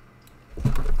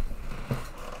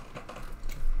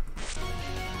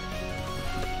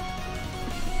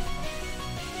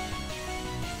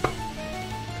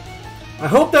 I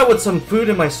hope that with some food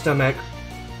in my stomach,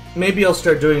 maybe I'll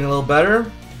start doing a little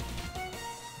better.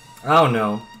 I don't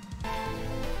know.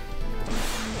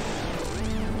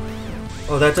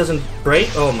 Oh, that doesn't break?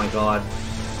 Oh my god.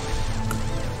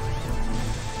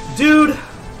 Dude!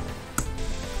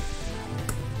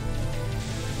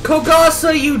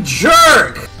 Kogasa, you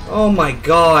jerk! Oh my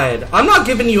god. I'm not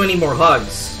giving you any more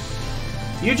hugs.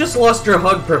 You just lost your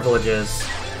hug privileges.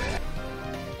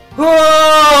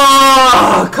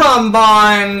 Oh, come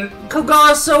on!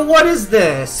 Kogasa, what is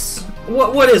this?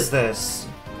 What is this?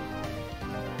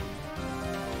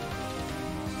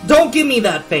 Don't give me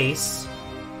that face.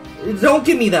 Don't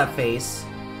give me that face.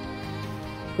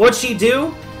 What'd she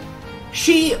do?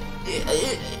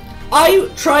 I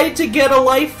tried to get a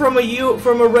life from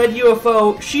a red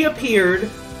UFO. She appeared.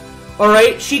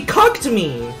 Alright? She cucked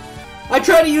me. I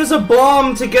tried to use a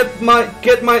bomb to get my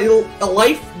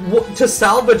life to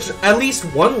salvage at least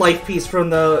one life piece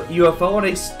from the UFO, and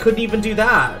I couldn't even do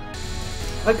that.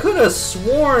 I could have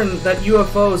sworn that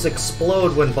UFOs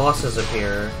explode when bosses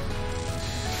appear.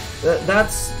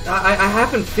 I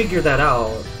haven't figured that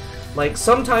out. Like,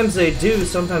 sometimes they do,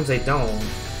 sometimes they don't.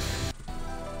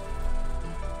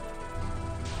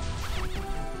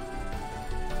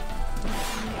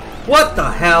 What the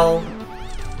hell?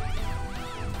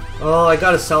 Oh, I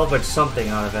gotta salvage something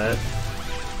out of it.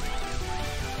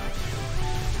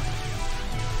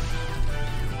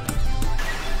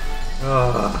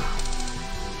 Ugh.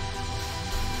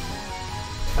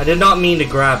 I did not mean to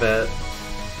grab it.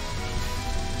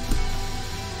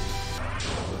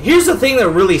 Here's the thing that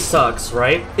really sucks,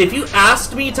 right? If you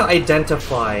asked me to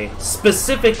identify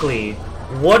specifically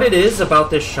what it is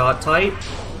about this shot type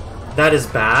that is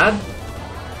bad,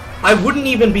 I wouldn't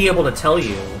even be able to tell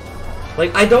you.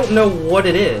 Like, I don't know what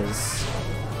it is.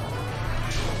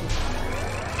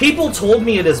 People told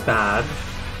me it is bad.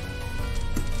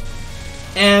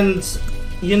 And,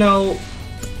 you know,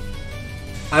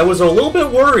 I was a little bit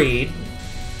worried,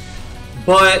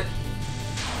 but...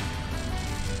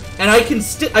 And I can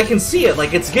see it,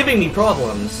 like, it's giving me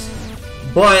problems.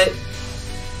 But...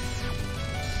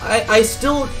 I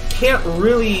still can't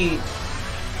really...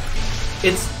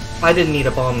 I didn't need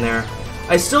a bomb there.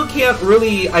 I still can't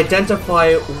really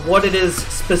identify what it is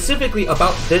specifically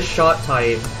about this shot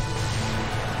type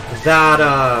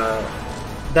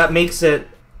that makes it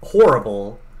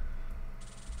horrible.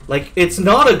 Like, it's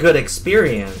not a good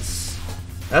experience.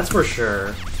 That's for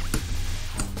sure.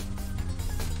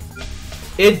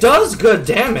 It does good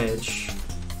damage.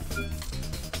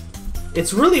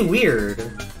 It's really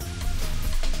weird.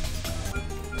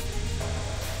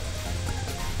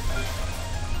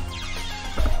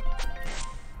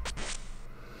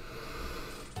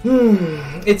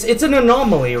 It's an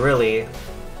anomaly, really.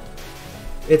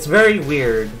 It's very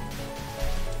weird.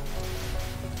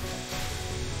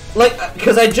 Like,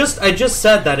 because I just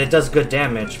said that it does good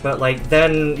damage, but like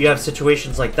then you have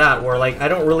situations like that where like I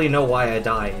don't really know why I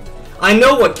died. I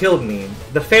know what killed me.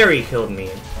 The fairy killed me,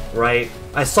 right?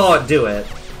 I saw it do it.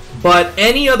 But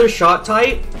any other shot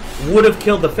type would have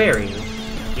killed the fairy.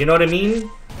 You know what I mean?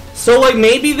 So like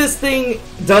maybe this thing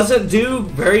doesn't do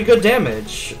very good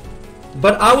damage.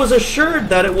 But I was assured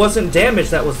that it wasn't damage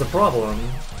that was the problem.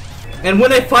 And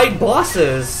when I fight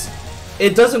bosses,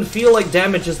 it doesn't feel like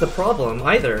damage is the problem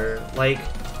either. Like,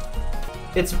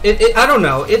 I don't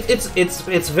know.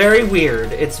 It's very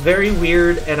weird. It's very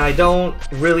weird, and I don't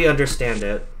really understand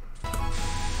it.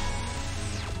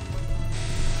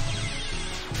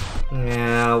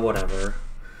 Yeah, whatever.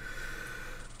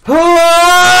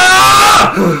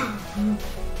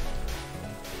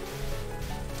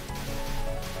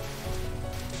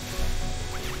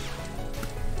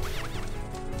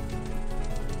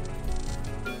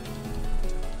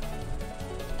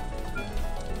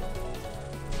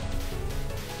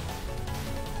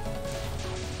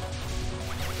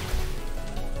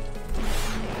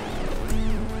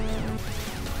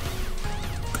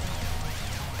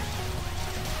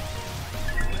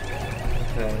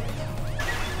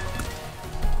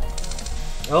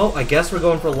 Oh, I guess we're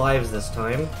going for lives this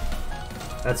time.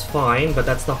 That's fine, but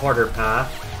that's the harder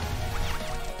path.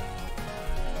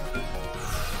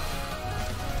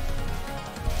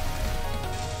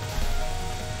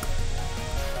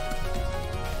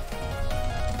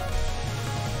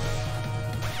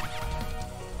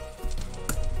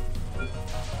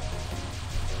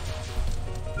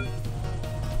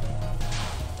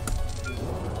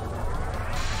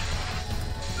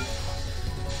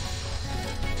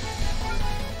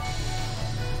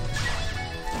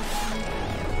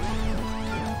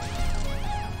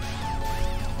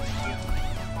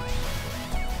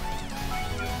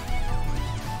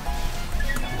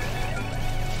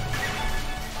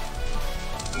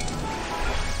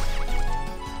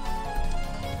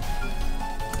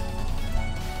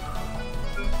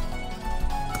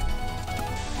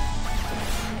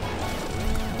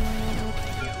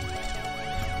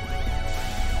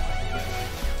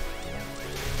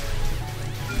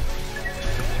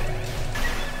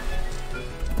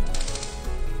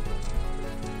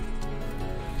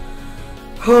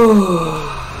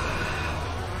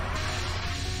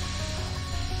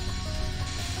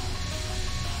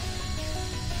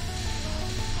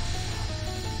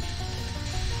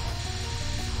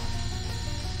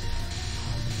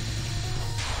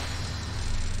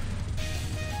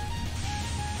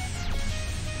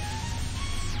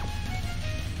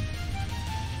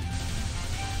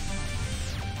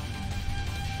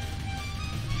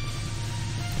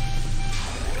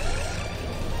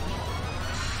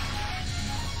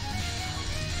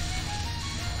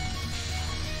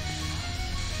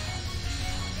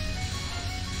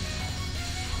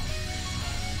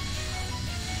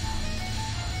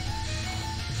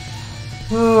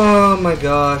 Oh my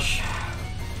gosh.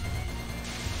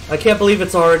 I can't believe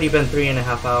it's already been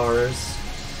 3.5 hours.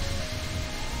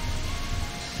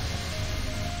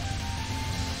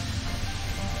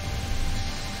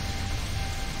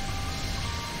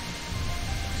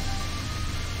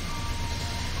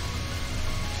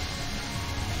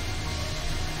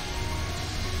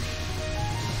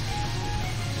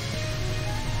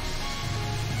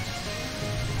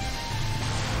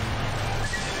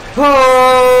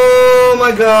 Oh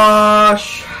my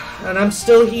gosh, and I'm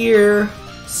still here,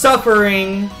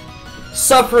 suffering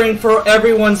for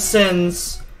everyone's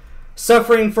sins,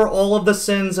 suffering for all of the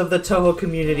sins of the Touhou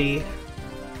community.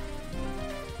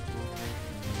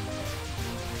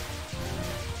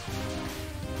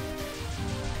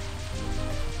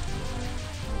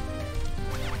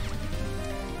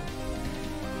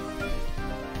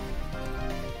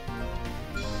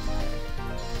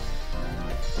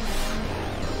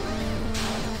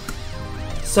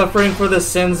 Suffering for the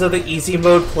sins of the easy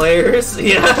mode players?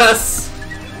 Yes!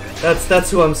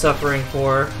 That's who I'm suffering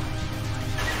for.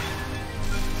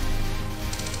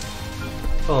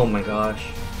 Oh my gosh.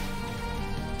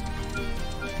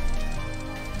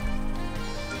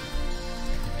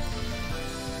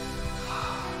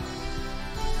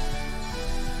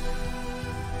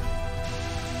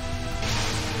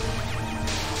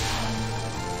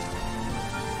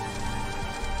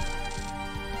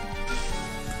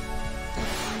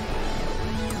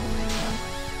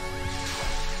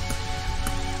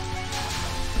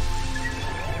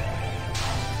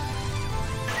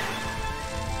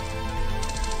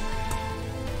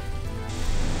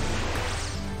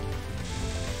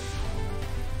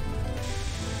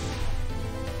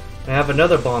 I have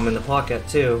another bomb in the pocket,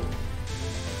 too.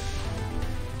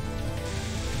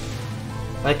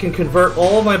 I can convert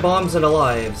all my bombs into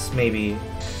lives, maybe.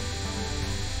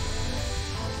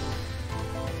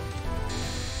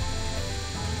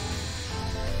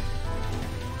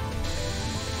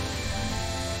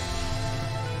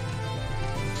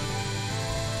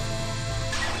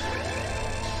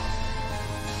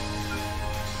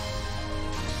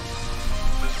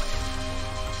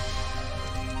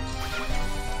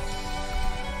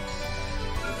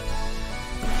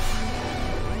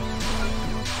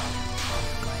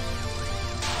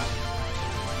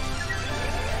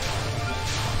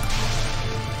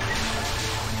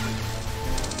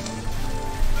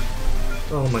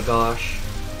 Oh my gosh.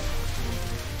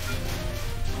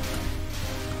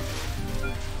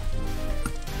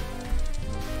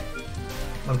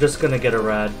 I'm just gonna get a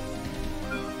red.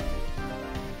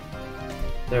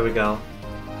 There we go.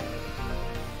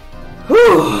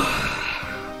 Whew!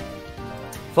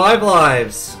 5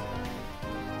 lives.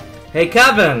 Hey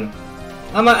Kevin!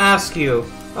 I'ma ask you.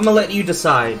 I'ma let you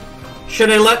decide.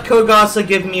 Should I let Kogasa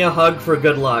give me a hug for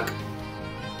good luck?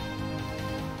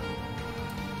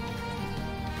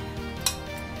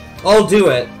 I'll do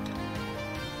it.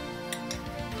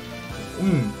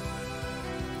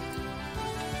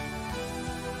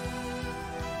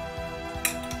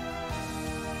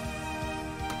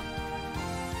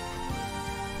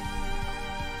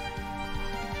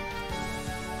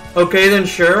 Okay then,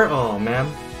 sure. Oh man.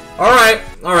 Alright,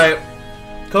 alright.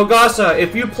 Kogasa,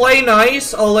 if you play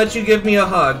nice, I'll let you give me a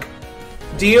hug.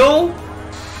 Deal?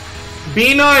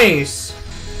 Be nice.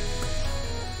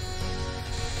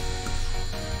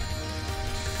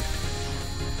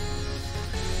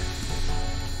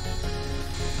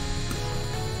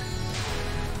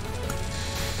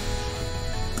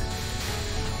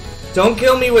 Don't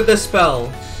kill me with this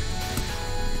spell.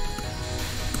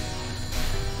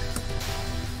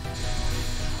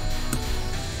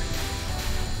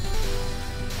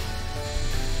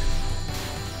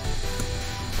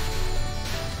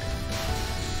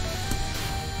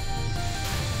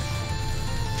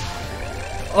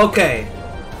 Okay.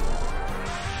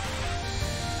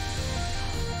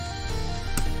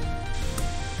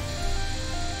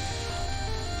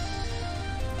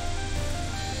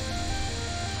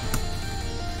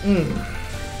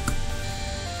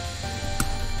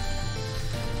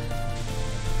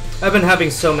 I've been having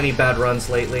so many bad runs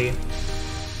lately.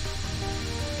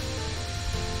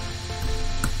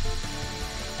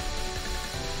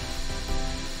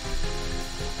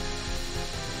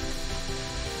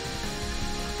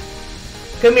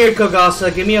 Come here,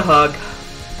 Kogasa, give me a hug.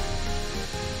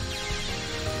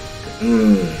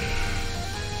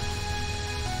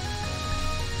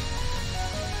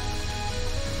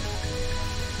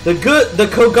 The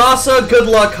Kogasa good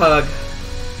luck hug.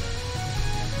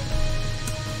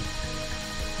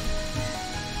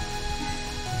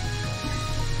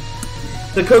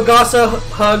 The Kogasa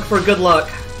hug for good luck.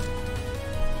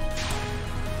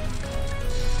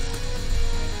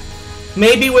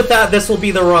 Maybe with that, this will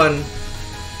be the run.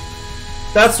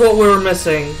 That's what we were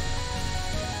missing.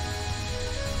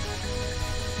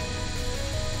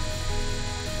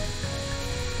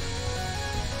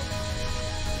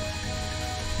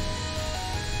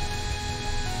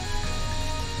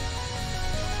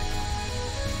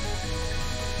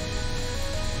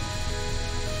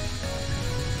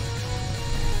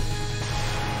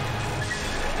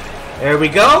 There we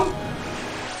go.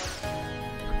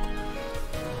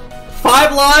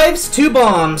 5 lives, 2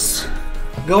 bombs.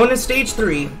 Going to stage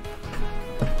 3.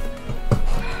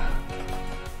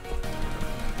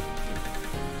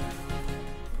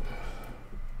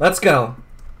 Let's go.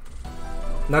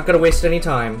 Not gonna waste any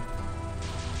time.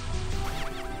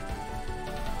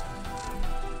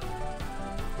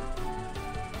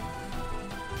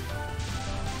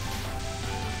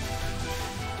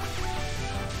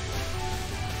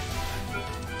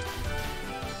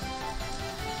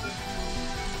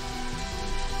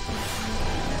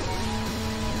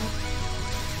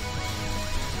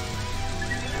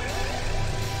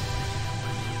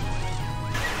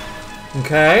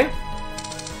 Okay.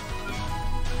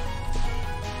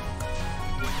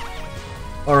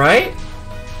 Alright.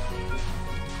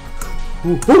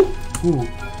 Ooh, ooh, ooh.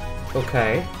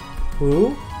 Okay.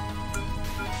 Ooh.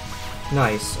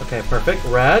 Nice. Okay, perfect.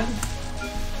 Red.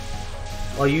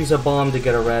 I'll use a bomb to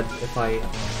get a red if I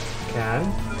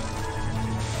can.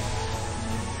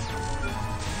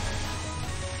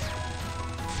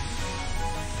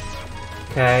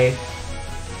 Okay.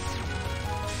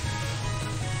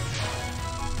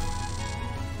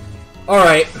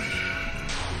 Alright.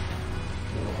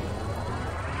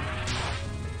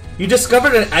 You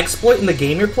discovered an exploit in the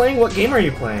game you're playing? What game are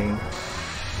you playing?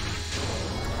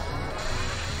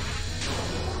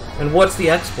 And what's the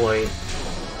exploit?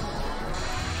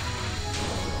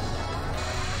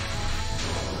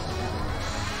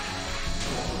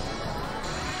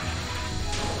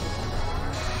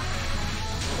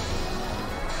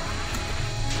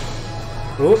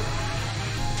 Oop.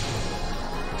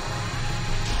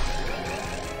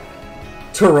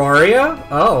 Terraria?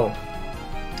 Oh.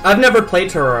 I've never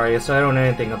played Terraria, so I don't know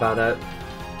anything about it.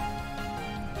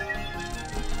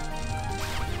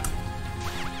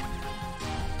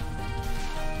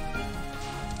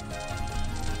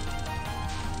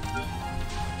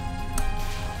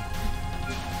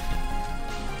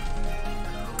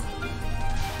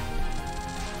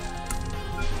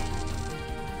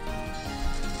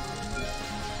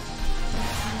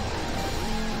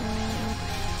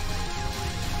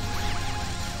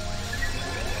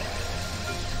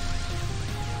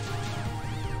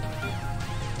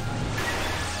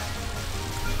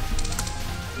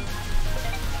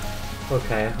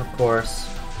 Okay, of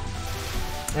course.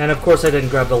 And of course I didn't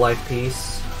grab the life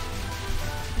piece.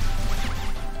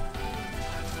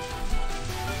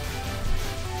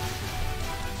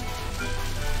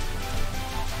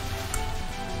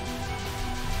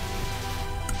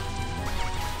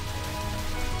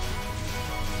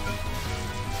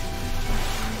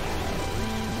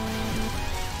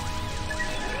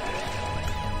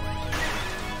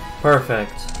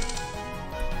 Perfect.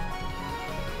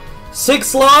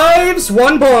 6 lives,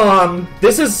 1 bomb.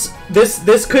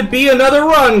 This could be another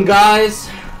run, guys.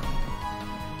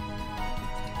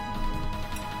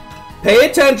 Pay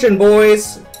attention,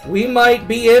 boys. We might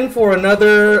be in for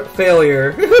another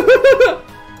failure.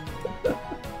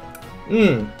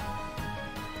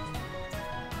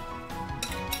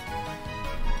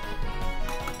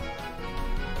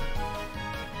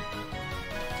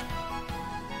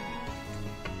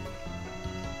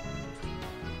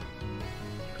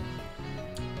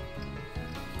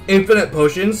 Infinite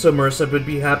potions, so Marisa would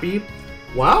be happy.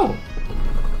 Wow.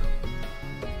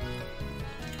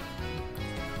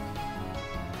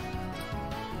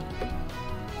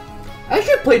 I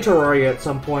should play Terraria at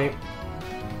some point.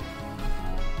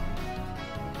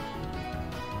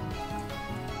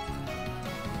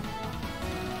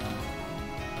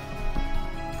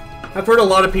 I've heard a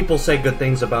lot of people say good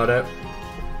things about it.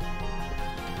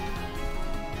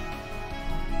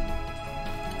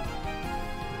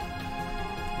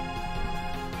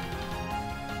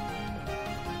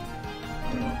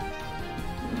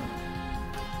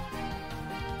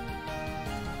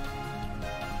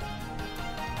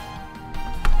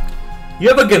 You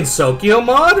have a Gensokyo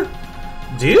mod?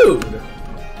 Dude!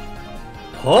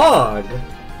 Pog!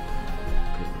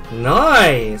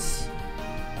 Nice!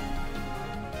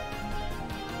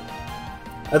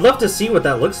 I'd love to see what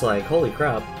that looks like, holy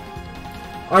crap.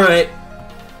 Alright.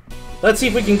 Let's see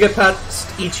if we can get past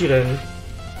Ichirin.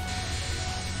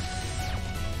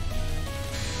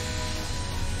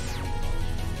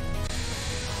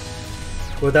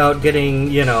 Without getting,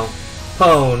 you know,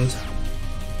 pwned.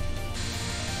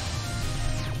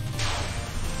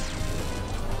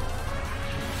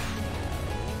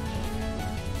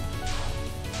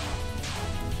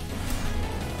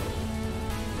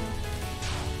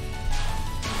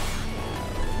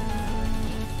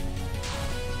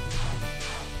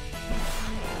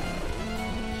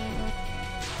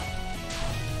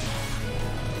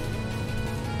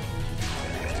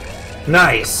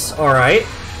 Nice. All right.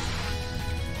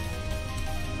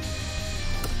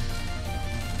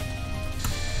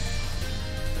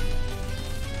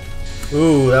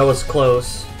 Ooh, that was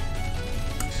close.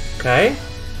 Okay.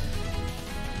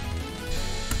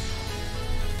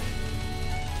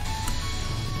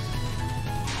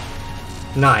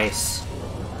 Nice.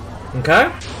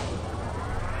 Okay.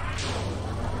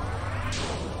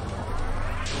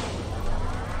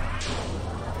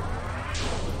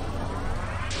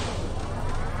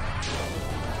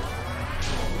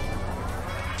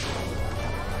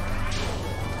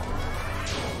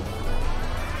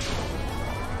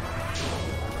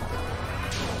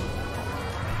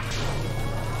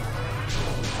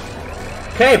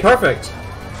 Okay, perfect.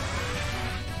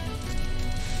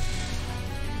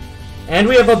 And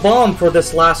we have a bomb for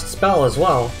this last spell as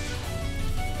well.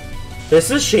 This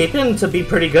is shaping to be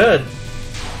pretty good.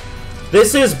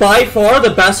 This is by far the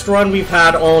best run we've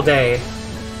had all day.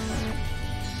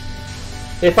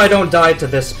 If I don't die to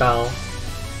this spell.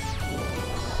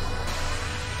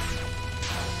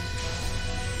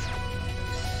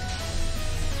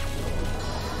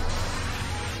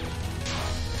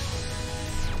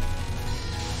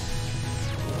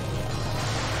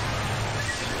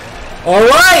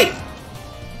 Alright!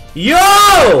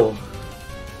 Yo!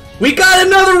 We got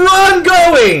another run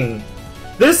going!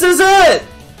 This is it!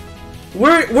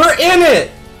 We're in it!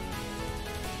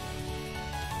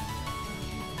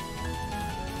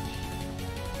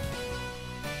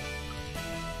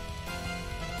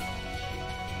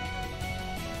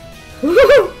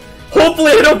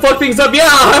 Hopefully I don't fuck things up. Yeah,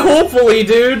 hopefully,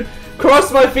 dude.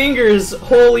 Cross my fingers.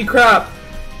 Holy crap.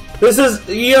 This is...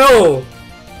 Yo!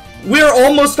 We're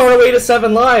almost on our way to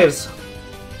 7 lives.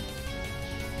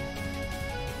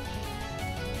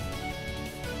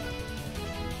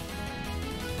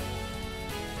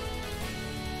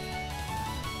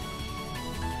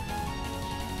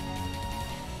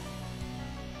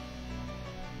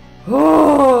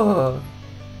 Oh.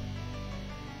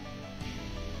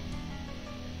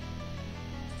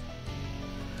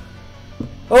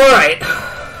 All right.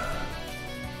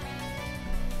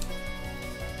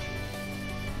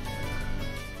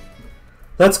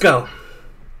 Let's go.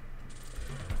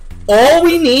 All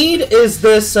we need is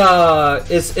this, is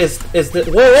the-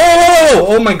 whoa, whoa, whoa!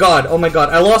 Oh my god,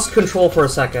 I lost control for a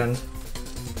second.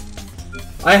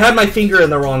 I had my finger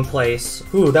in the wrong place.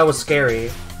 Ooh, that was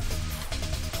scary.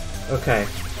 Okay.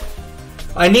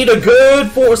 I need a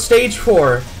good stage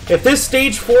 4. If this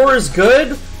stage 4 is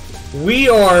good, we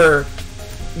are...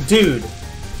 Dude.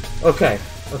 Okay,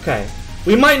 okay.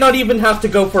 We might not even have to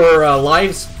go for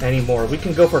lives anymore. We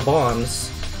can go for bombs.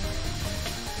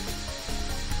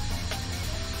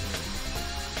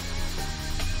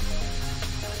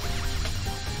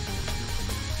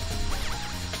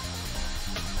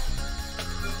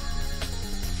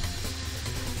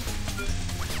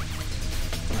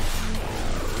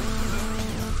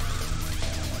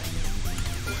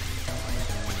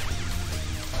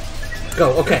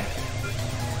 Go, okay.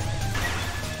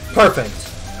 Perfect.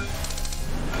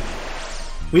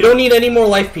 We don't need any more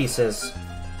life pieces.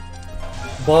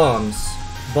 Bombs.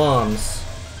 Bombs.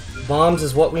 Bombs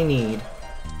is what we need.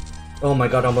 Oh my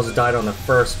god, I almost died on the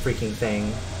first freaking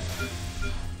thing.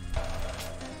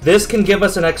 This can give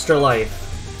us an extra life.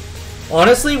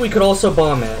 Honestly, we could also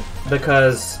bomb it,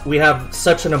 because we have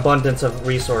such an abundance of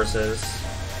resources.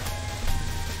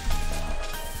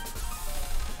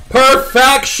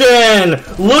 Perfection!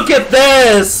 Look at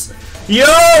this! Yo,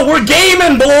 we're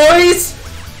gaming, boys!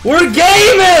 We're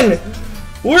gaming!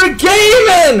 We're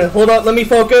gaming! Hold on, let me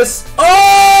focus. Oh!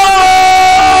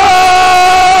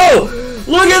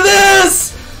 Look at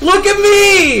this! Look at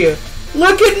me!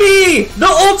 Look at me! The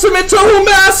ultimate Touhou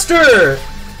master!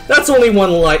 That's only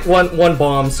one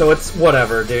bomb, so it's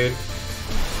whatever, dude.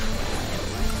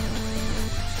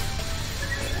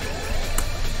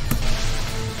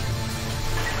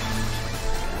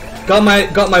 Got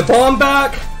my bomb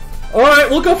back. Alright,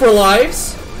 we'll go for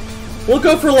lives. We'll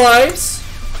go for lives.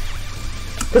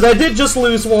 Because I did just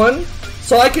lose one.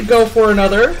 So I could go for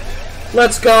another.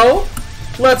 Let's go.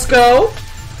 Let's go.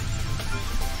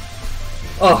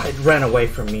 Oh, it ran away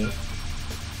from me.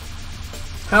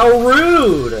 How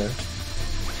rude.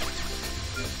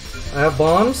 I have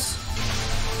bombs.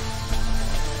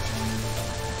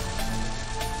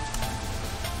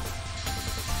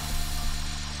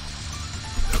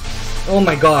 Oh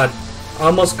my god. I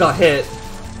almost got hit.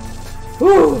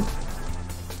 Whew.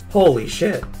 Holy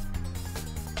shit.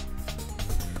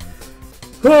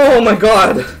 Oh my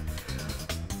god.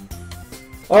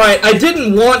 Alright, I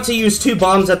didn't want to use 2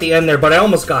 bombs at the end there, but I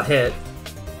almost got hit.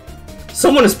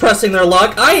 Someone is pressing their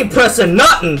luck. I ain't pressing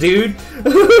nothing, dude.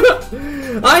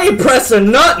 I ain't pressing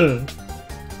nothing.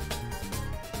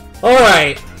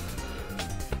 Alright.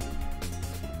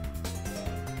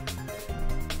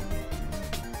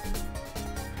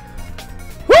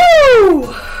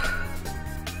 Woo!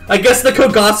 I guess the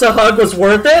Kogasa hug was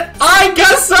worth it? I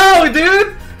guess so,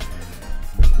 dude!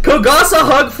 Kogasa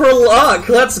hug for luck.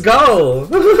 Let's go.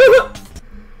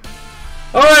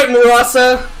 Alright,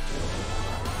 Marisa.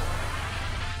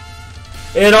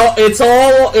 It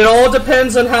all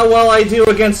depends on how well I do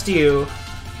against you.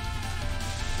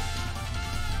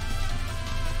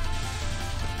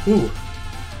 Ooh.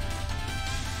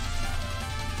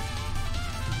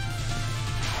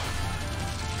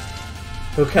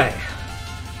 Okay.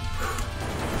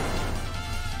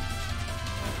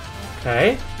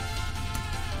 Okay.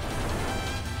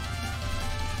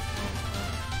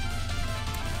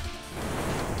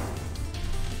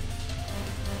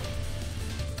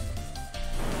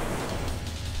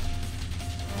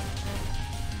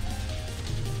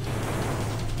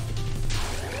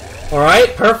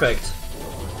 Alright, perfect.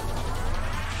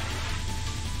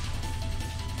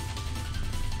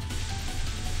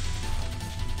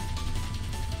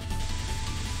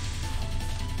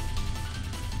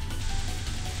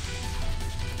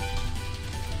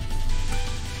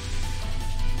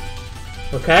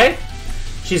 Okay.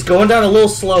 She's going down a little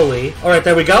slowly. Alright,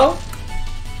 there we go.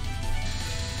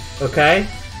 Okay.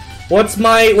 What's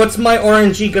my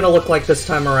RNG gonna look like this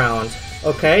time around?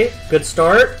 Okay, good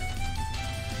start.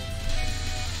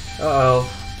 Uh-oh.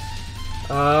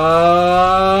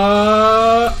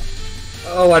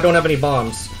 Oh, I don't have any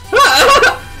bombs.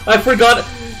 I forgot.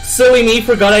 Silly me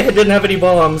forgot I didn't have any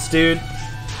bombs, dude.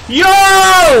 Yo!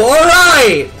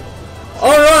 Alright!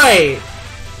 Alright!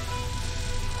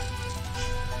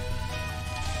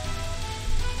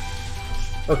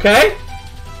 Okay?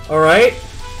 Alright.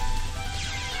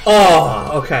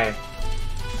 Oh, okay.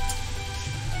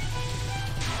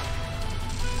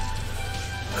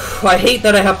 I hate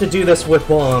that I have to do this with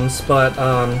bombs, but,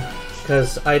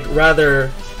 because I'd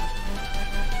rather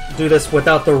do this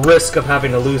without the risk of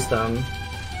having to lose them.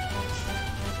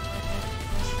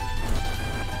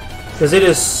 Because it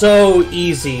is so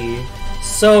easy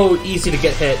to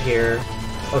get hit here.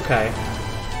 Okay.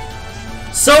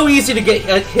 So easy to get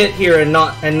hit here and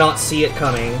not see it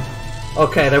coming.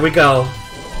 Okay, there we go.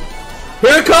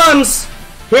 Here it comes!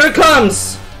 Here it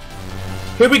comes!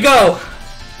 Here we go!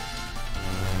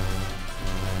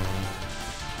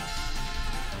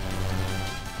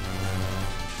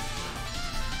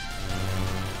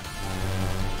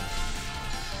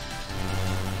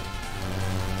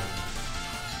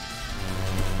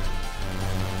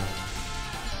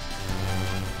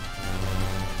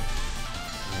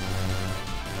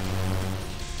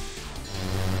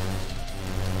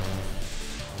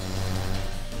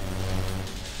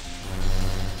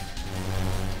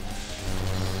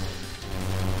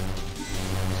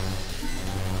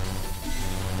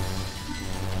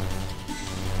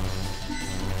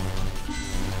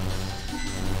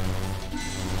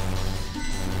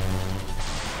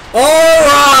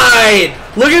 Alright!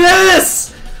 Look at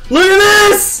this! Look at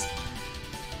this!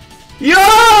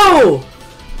 Yo!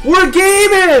 We're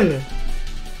gaming!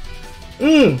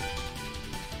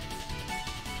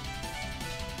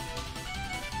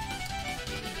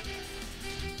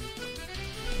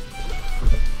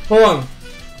 Hold on.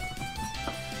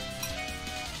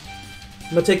 I'm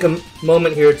gonna take a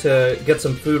moment here to get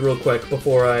some food real quick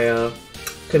before I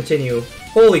continue.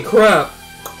 Holy crap!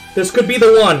 This could be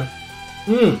the one.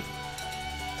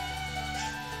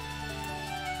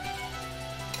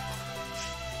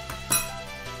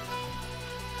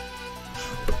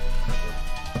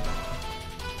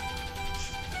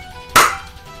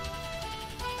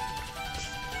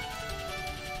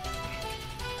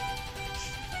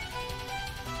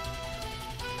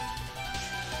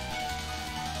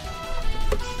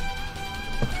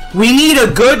 We need a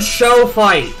good show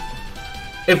fight.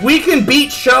 If we can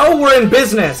beat show, we're in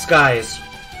business, guys.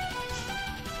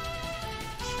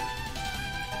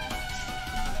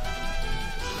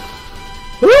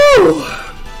 Woo!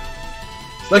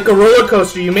 Like a roller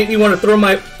coaster, you make me want to throw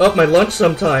up my lunch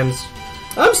sometimes.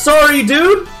 I'm sorry,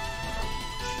 dude.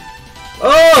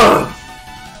 Ugh!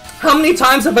 How many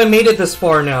times have I made it this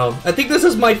far now? I think this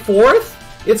is my 4th?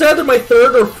 It's either my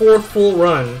 3rd or 4th full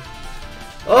run.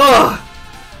 Ugh!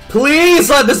 Please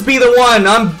let this be the one!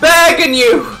 I'm begging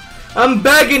you! I'm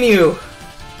begging you!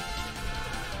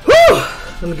 Whew!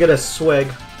 Let me get a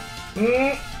swig.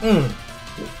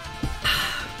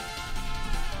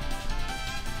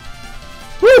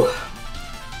 Whew!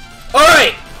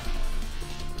 Alright!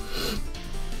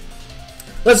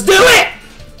 Let's do it!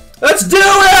 Let's do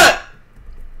it!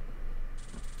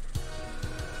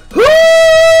 Woo!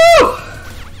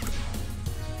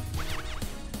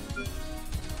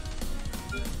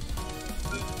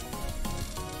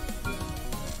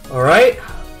 Alright.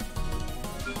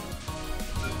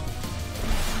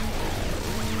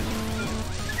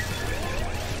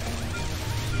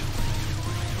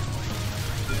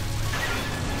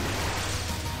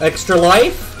 Extra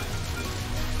life?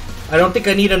 I don't think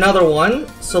I need another one,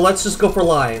 so let's just go for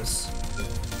lives.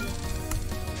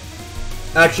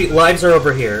 Actually, lives are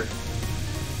over here.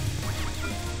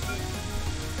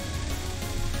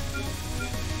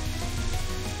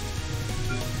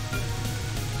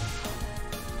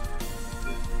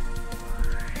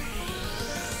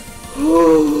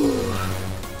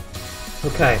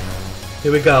 Okay,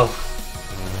 here we go.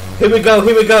 Here we go,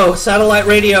 here we go. Satellite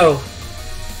radio.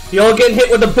 Y'all getting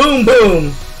hit with a boom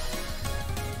boom.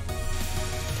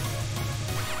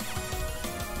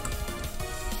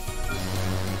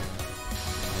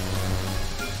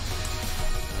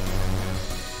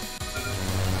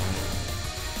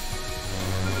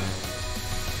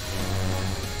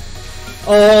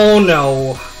 Oh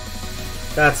no.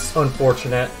 That's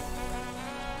unfortunate.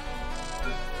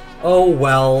 Oh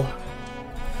well.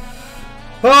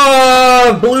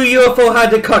 Ah, blue UFO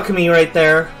had to cuck me right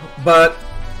there, but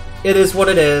it is what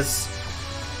it is.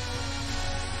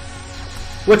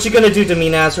 What you gonna do to me,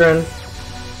 Nazrin?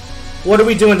 What are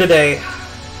we doing today?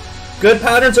 Good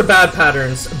patterns or bad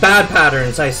patterns? Bad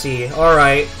patterns, I see.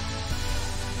 Alright.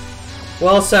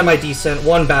 Well, semi-decent.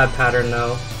 One bad pattern,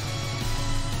 though.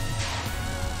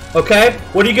 Okay,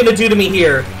 what are you gonna do to me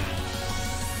here?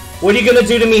 What are you gonna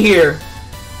do to me here?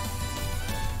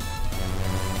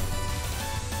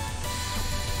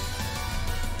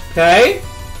 Okay.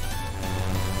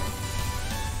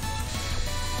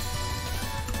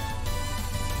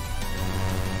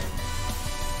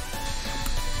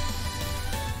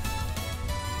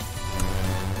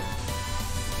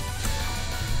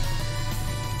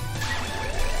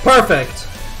 Perfect.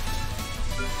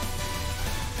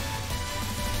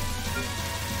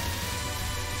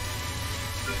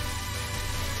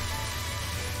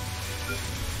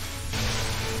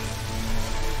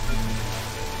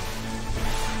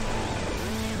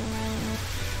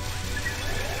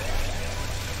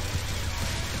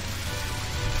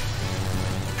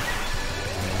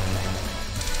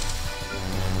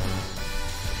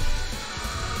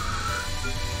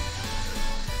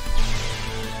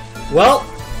 Well,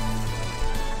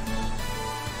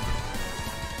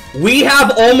 we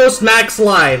have almost max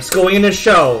lives going in the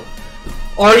show.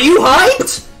 Are you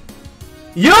hyped?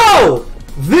 Yo!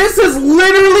 This is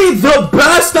literally the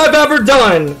best I've ever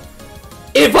done.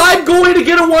 If I'm going to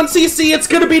get a 1cc, it's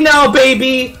gonna be now,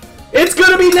 baby. It's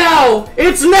gonna be now.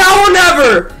 It's now or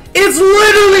never. It's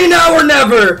literally now or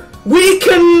never. We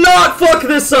cannot fuck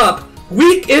this up.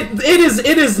 We are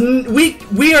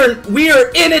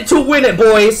in it to win it,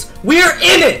 boys. We are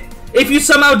in it. If you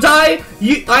somehow die,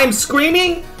 I'm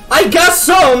screaming. I guess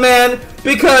so, man,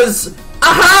 because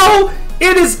how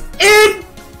it is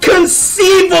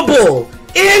inconceivable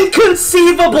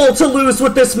to lose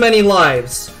with this many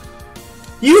lives.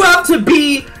 You have to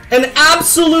be an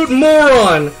absolute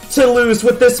moron to lose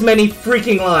with this many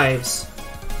freaking lives.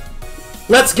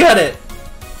 Let's get it.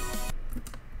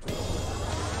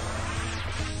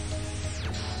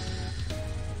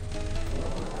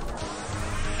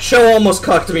 Show almost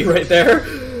cucked me right there.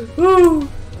 Woo.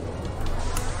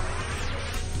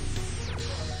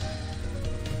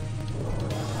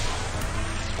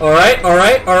 Alright,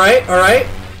 alright, alright, alright.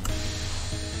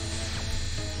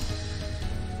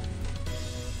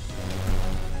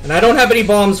 And I don't have any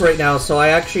bombs right now, so I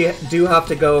actually do have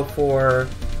to go for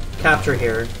capture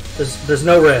here. There's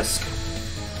no risk.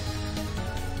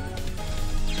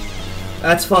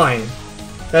 That's fine.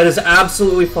 That is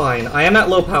absolutely fine. I am at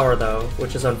low power, though,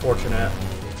 which is unfortunate.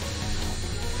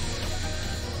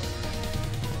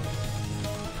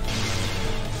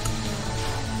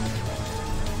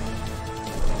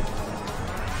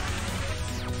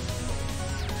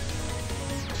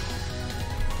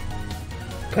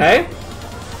 Okay.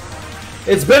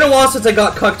 It's been a while since I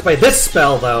got cucked by this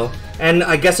spell, though, and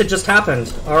I guess it just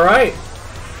happened. Alright.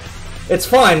 It's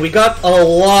fine, we got a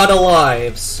lot of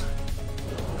lives.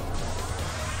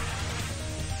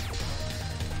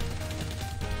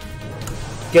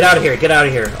 Get out of here, get out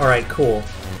of here. Alright, cool.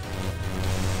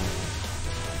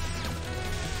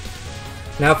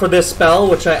 Now for this spell,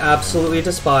 which I absolutely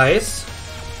despise.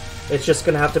 It's just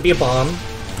gonna have to be a bomb.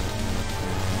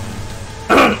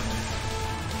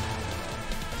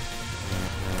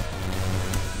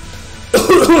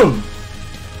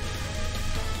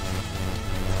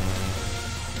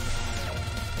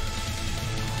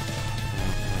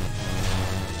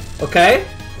 Okay.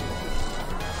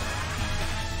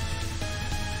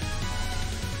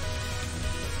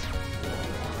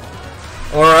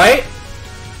 Alright.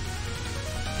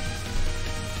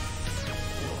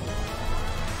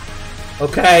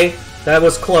 Okay, that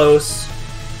was close.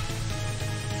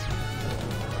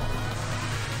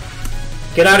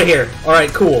 Get out of here. Alright,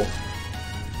 cool.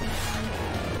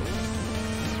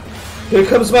 Here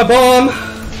comes my bomb.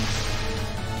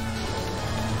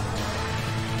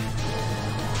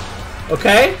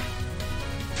 Okay.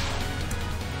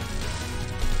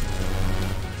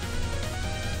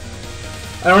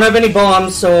 I don't have any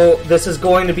bombs, so this is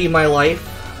going to be my life.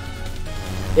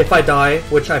 If I die,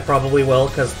 which I probably will,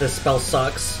 because this spell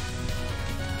sucks.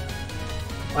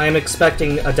 I am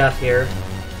expecting a death here.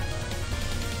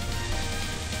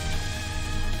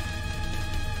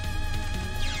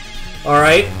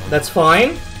 Alright, that's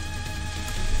fine.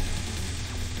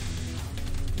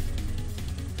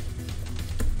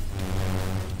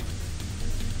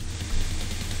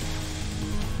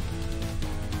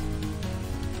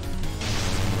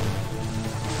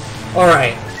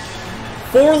 Alright.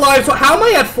 4 lives. How am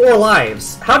I at 4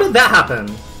 lives? How did that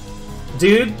happen?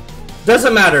 Dude,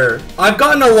 doesn't matter. I've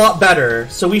gotten a lot better,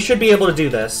 so we should be able to do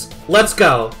this. Let's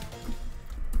go.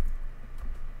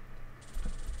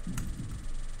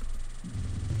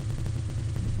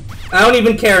 I don't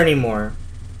even care anymore.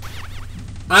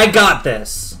 I got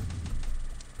this.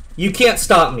 You can't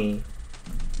stop me.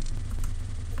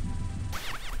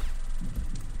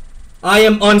 I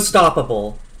am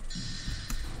unstoppable.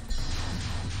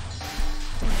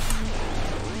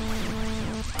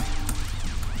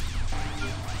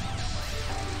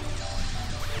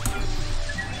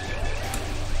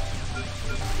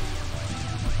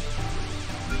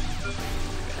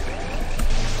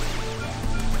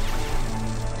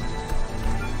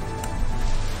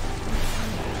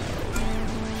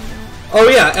 Oh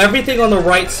yeah, everything on the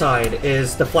right side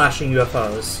is the flashing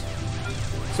UFOs.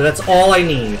 So that's all I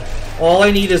need. All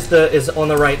I need is on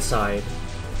the right side.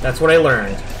 That's what I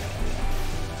learned.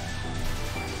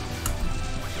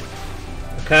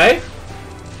 Okay?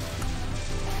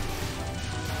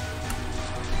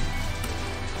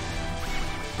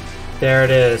 There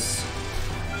it is.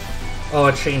 Oh,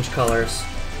 it changed colors.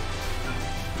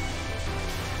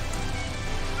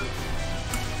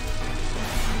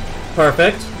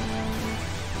 Perfect.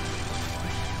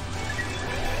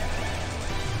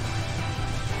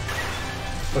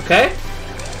 Okay.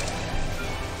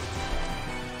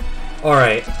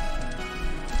 Alright.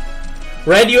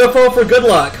 Red UFO for good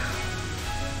luck.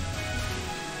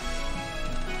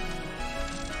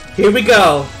 Here we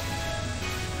go.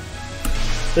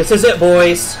 This is it,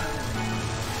 boys.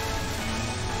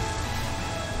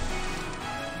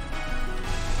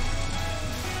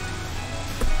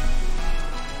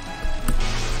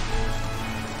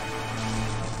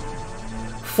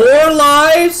 Four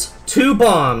lives, 2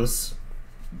 bombs.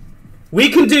 We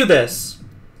can do this.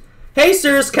 Hey,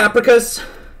 sirs, Capricus.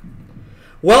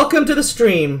 Welcome to the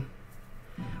stream.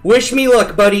 Wish me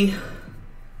luck, buddy.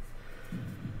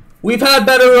 We've had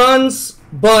better runs,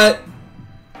 but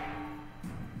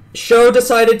Show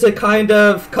decided to kind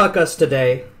of cuck us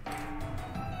today.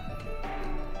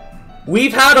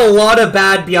 We've had a lot of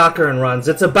bad Byakuran runs.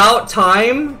 It's about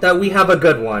time that we have a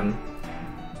good one.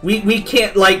 We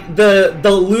can't, like, the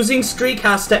losing streak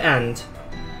has to end.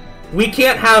 We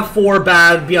can't have 4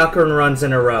 bad Byakuran runs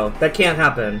in a row. That can't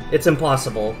happen. It's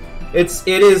impossible. It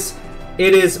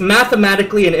is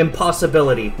mathematically an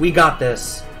impossibility. We got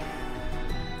this.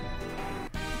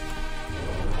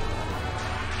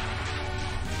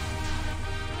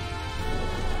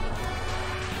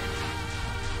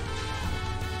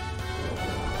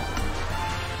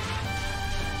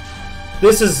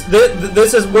 This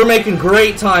is we're making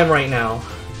great time right now.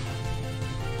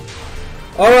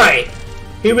 All right.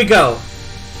 Here we go.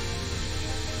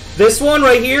 This one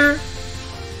right here.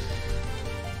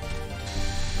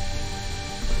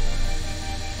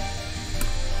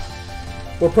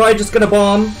 We're probably just gonna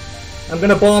bomb. I'm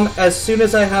gonna bomb as soon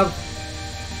as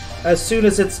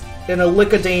it's in a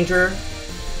lick of danger.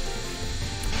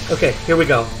 Okay, here we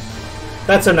go.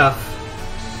 That's enough.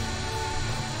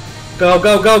 Go,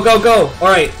 go, go, go, go!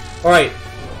 Alright, alright.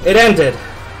 It ended.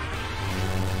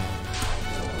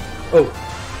 Oh.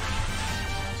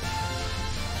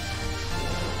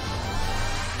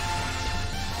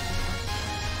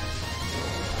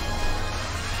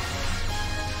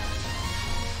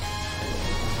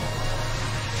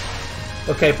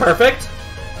 Okay, perfect.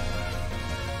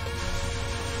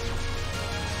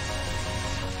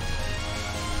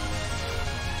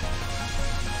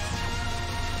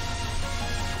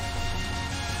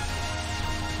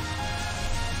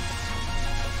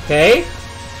 Okay.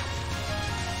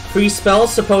 Free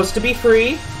spell's supposed to be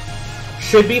free.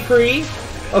 Should be free.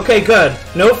 Okay, good.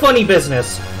 No funny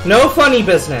business. No funny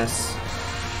business.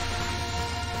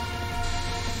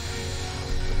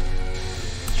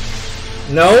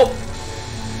 Nope.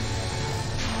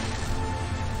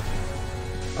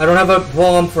 I don't have a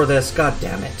bomb for this. God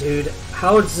damn it, dude.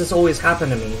 How does this always happen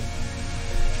to me?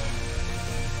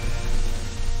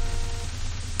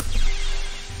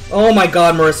 Oh my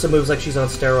god, Marisa moves like she's on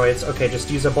steroids. Okay, just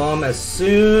use a bomb as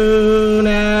soon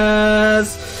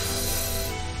as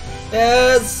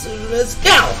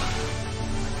now!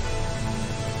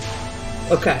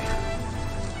 Okay.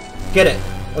 Get it.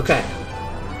 Okay.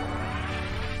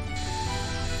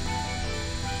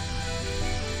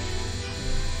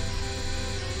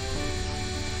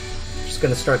 just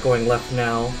gonna start going left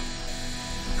now.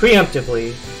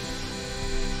 Preemptively.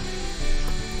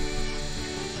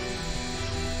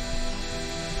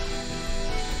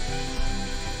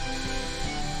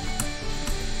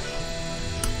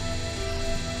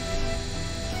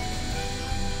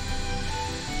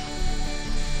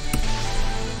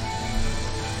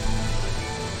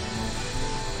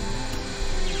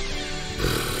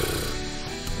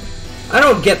 I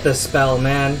don't get this spell,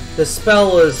 man. This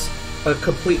spell is a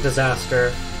complete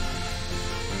disaster.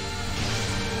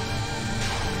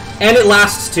 And it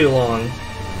lasts too long.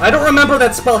 I don't remember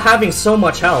that spell having so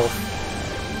much health.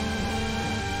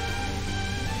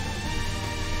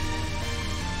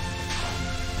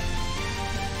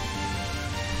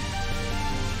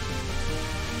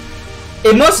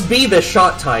 It must be the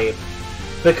shot type.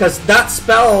 Because that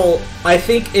spell, I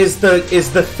think, is the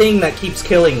thing that keeps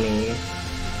killing me.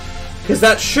 Because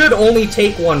that should only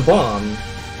take one bomb.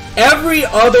 Every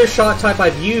other shot type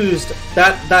I've used,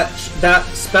 that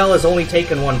spell has only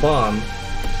taken one bomb.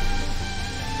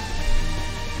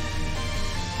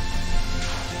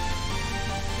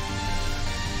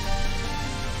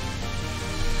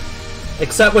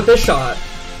 Except with this shot.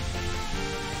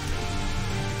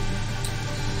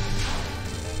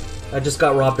 I just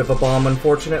got robbed of a bomb,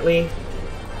 unfortunately.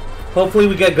 Hopefully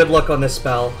we get good luck on this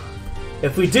spell.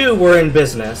 If we do, we're in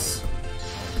business.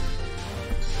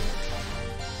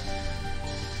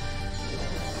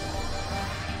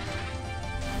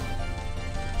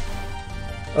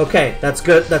 Okay, that's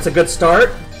good. That's a good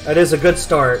start. That is a good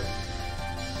start.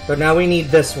 But now we need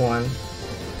this one.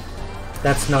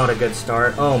 That's not a good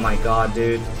start. Oh my god,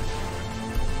 dude.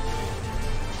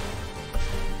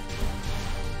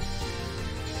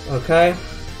 Okay.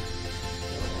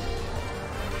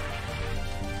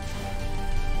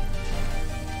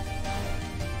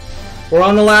 We're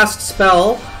on the last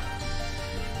spell.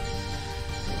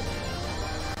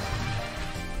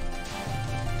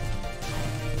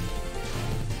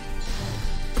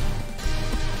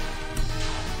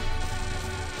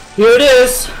 Here it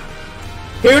is!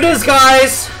 Here it is,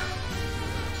 guys!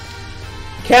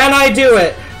 Can I do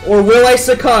it? Or will I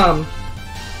succumb?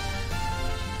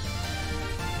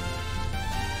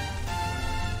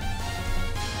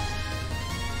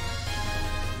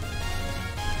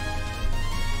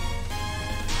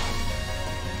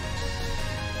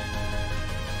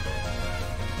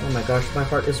 Oh my gosh, my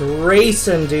heart is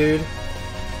racing, dude.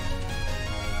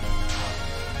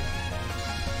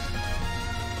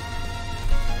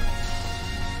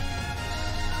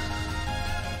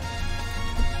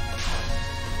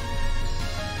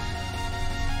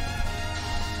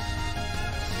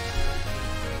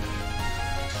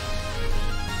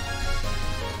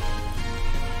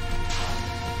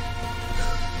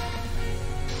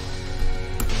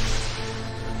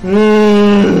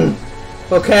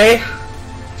 Okay.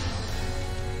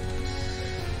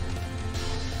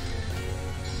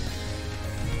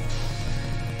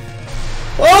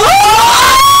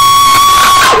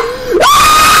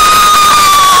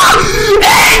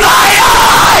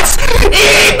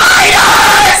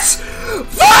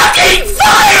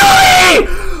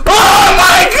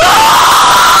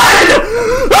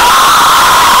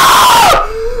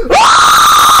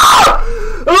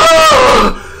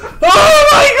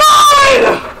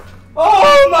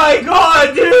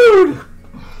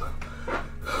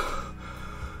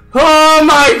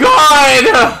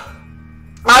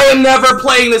 Never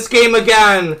playing this game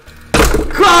again.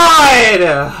 God!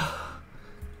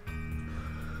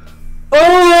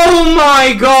 Oh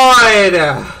my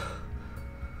god!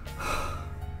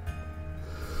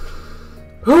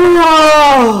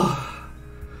 Oh.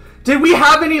 Did we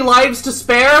have any lives to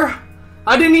spare?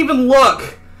 I didn't even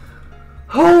look.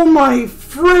 Oh my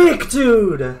frick,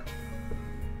 dude!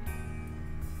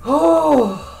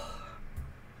 Oh.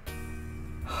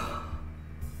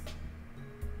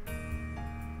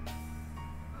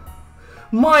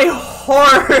 My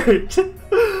heart!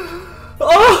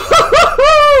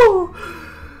 Oh!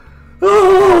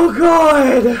 Oh,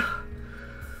 God!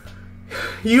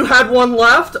 You had one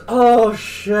left? Oh,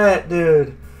 shit,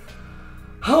 dude.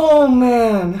 Oh,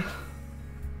 man.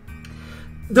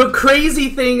 The crazy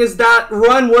thing is that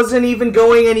run wasn't even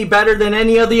going any better than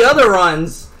any of the other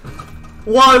runs.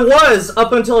 Well, it was,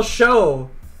 up until show.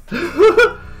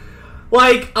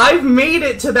 Like, I've made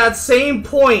it to that same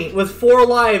point with 4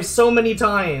 lives so many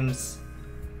times.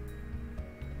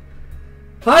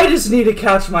 I just need to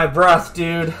catch my breath,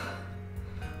 dude.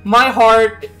 My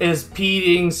heart is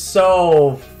beating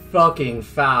so fucking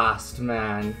fast,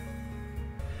 man.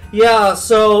 Yeah,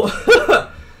 so...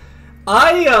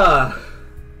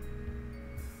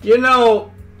 you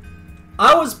know,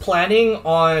 I was planning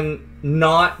on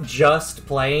not just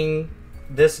playing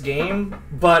this game,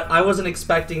 but I wasn't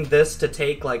expecting this to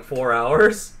take like 4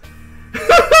 hours.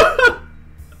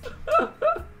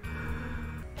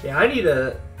 Yeah, I need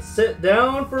to sit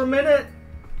down for a minute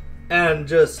and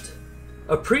just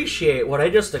appreciate what I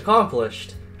just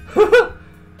accomplished.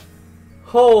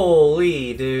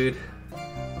 Holy dude.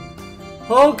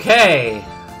 Okay.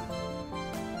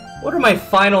 What are my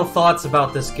final thoughts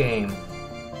about this game?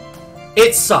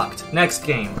 It sucked. Next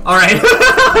game. Alright.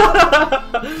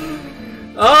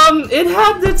 It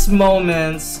had its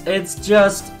moments. It's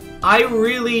just, I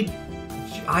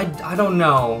don't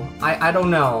know. I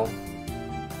don't know.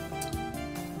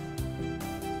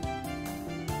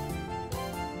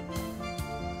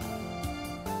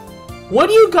 What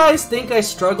do you guys think I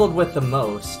struggled with the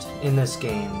most in this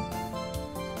game?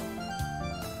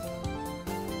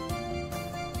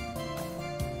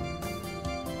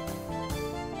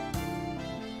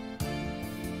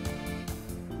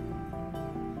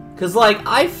 Cause like,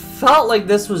 I felt like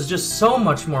this was just so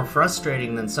much more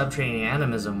frustrating than Subterranean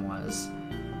Animism was.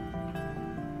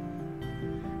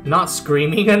 Not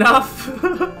screaming enough?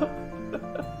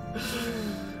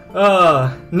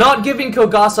 Not giving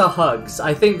Kogasa hugs.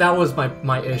 I think that was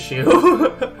my issue.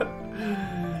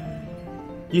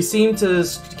 You seem to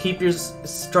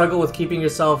struggle with keeping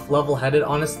yourself level-headed,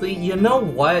 honestly. You know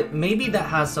what? Maybe that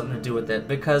has something to do with it,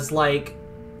 because like,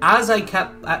 as I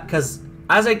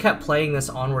kept playing this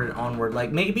onward and onward,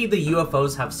 like maybe the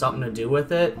UFOs have something to do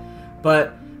with it,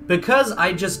 but because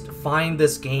I just find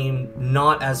this game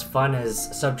not as fun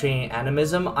as Subterranean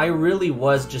Animism, I really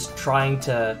was just trying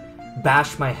to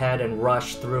bash my head and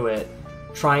rush through it,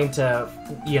 trying to,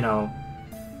 you know,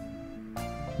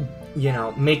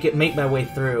 make my way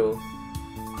through.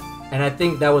 And I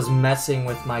think that was messing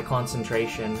with my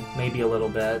concentration, maybe a little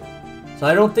bit. So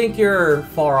I don't think you're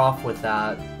far off with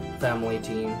that, family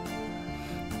team.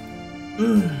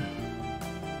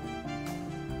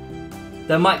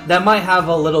 That might have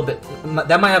a little bit,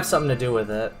 that might have something to do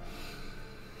with it.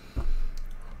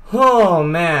 Oh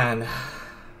man.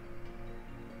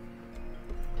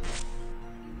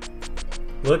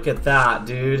 Look at that,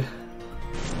 dude.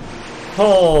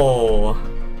 Oh.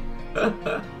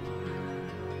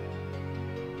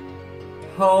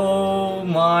 Oh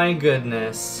my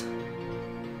goodness.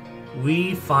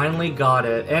 We finally got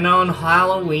it. And on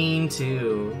Halloween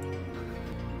too.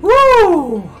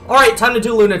 Woo! Alright, time to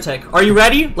do Lunatic. Are you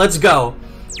ready? Let's go.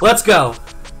 Let's go.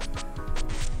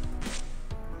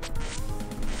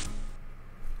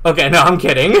 Okay, no, I'm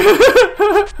kidding.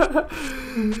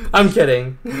 I'm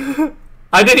kidding.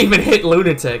 I didn't even hit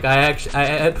Lunatic. I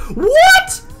had...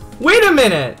 What?! Wait a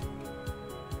minute!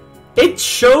 It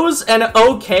shows an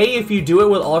okay if you do it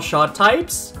with all shot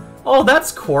types? Oh,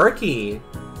 that's quirky.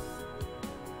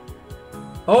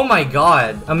 Oh my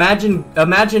god.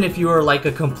 Imagine if you were like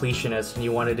a completionist and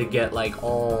you wanted to get like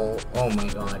all... Oh my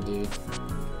god, dude.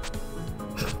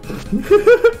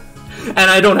 And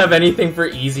I don't have anything for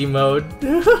easy mode.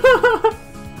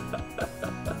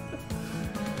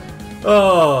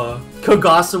 Oh,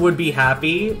 Kogasa would be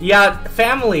happy. Yeah,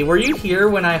 family, were you here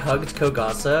when I hugged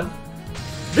Kogasa?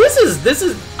 This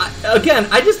is again,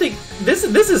 I just think this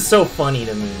is so funny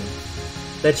to me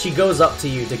that she goes up to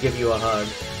you to give you a hug.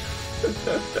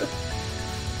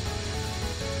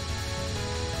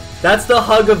 That's the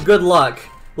hug of good luck.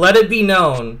 Let it be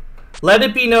known. Let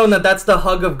it be known that that's the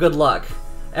hug of good luck.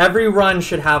 Every run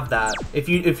should have that. If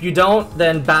you don't,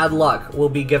 then bad luck will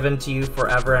be given to you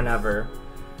forever and ever.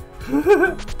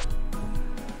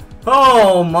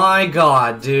 Oh my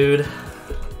god, dude.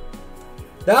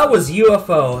 That was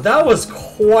UFO. That was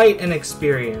quite an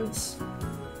experience.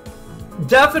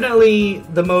 Definitely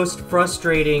the most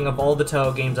frustrating of all the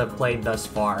Touhou games I've played thus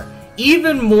far.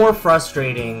 Even more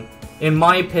frustrating, in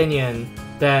my opinion,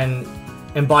 than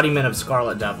Embodiment of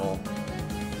Scarlet Devil.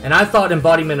 And I thought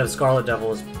Embodiment of Scarlet Devil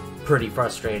was pretty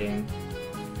frustrating.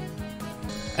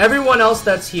 Everyone else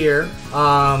that's here,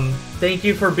 thank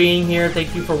you for being here,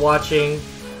 thank you for watching.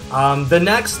 The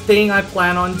next thing I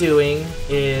plan on doing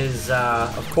is,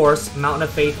 of course, Mountain of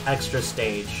Faith Extra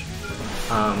Stage.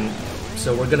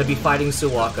 So we're gonna be fighting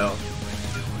Suwako.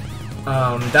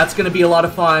 That's gonna be a lot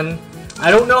of fun.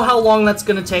 I don't know how long that's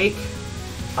gonna take.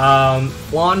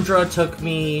 Flandra took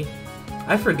me...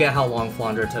 I forget how long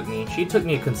Flandra took me. She took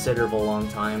me a considerable long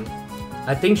time.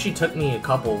 I think she took me a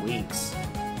couple weeks.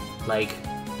 Like,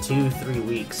 2-3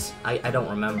 weeks. I don't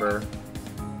remember.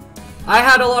 I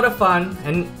had a lot of fun,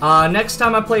 and next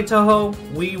time I play Touhou,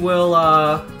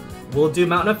 we'll do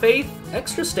Mountain of Faith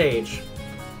Extra Stage.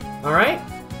 Alright?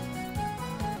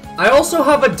 I also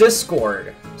have a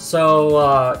Discord.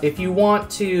 So if you want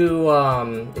to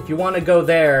go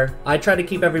there, I try to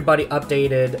keep everybody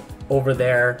updated over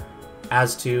there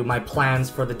as to my plans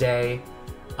for the day.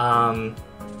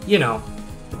 You know,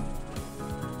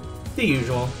 the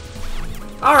usual.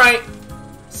 Alright,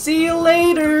 see you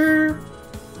later!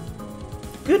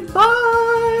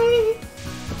 Goodbye!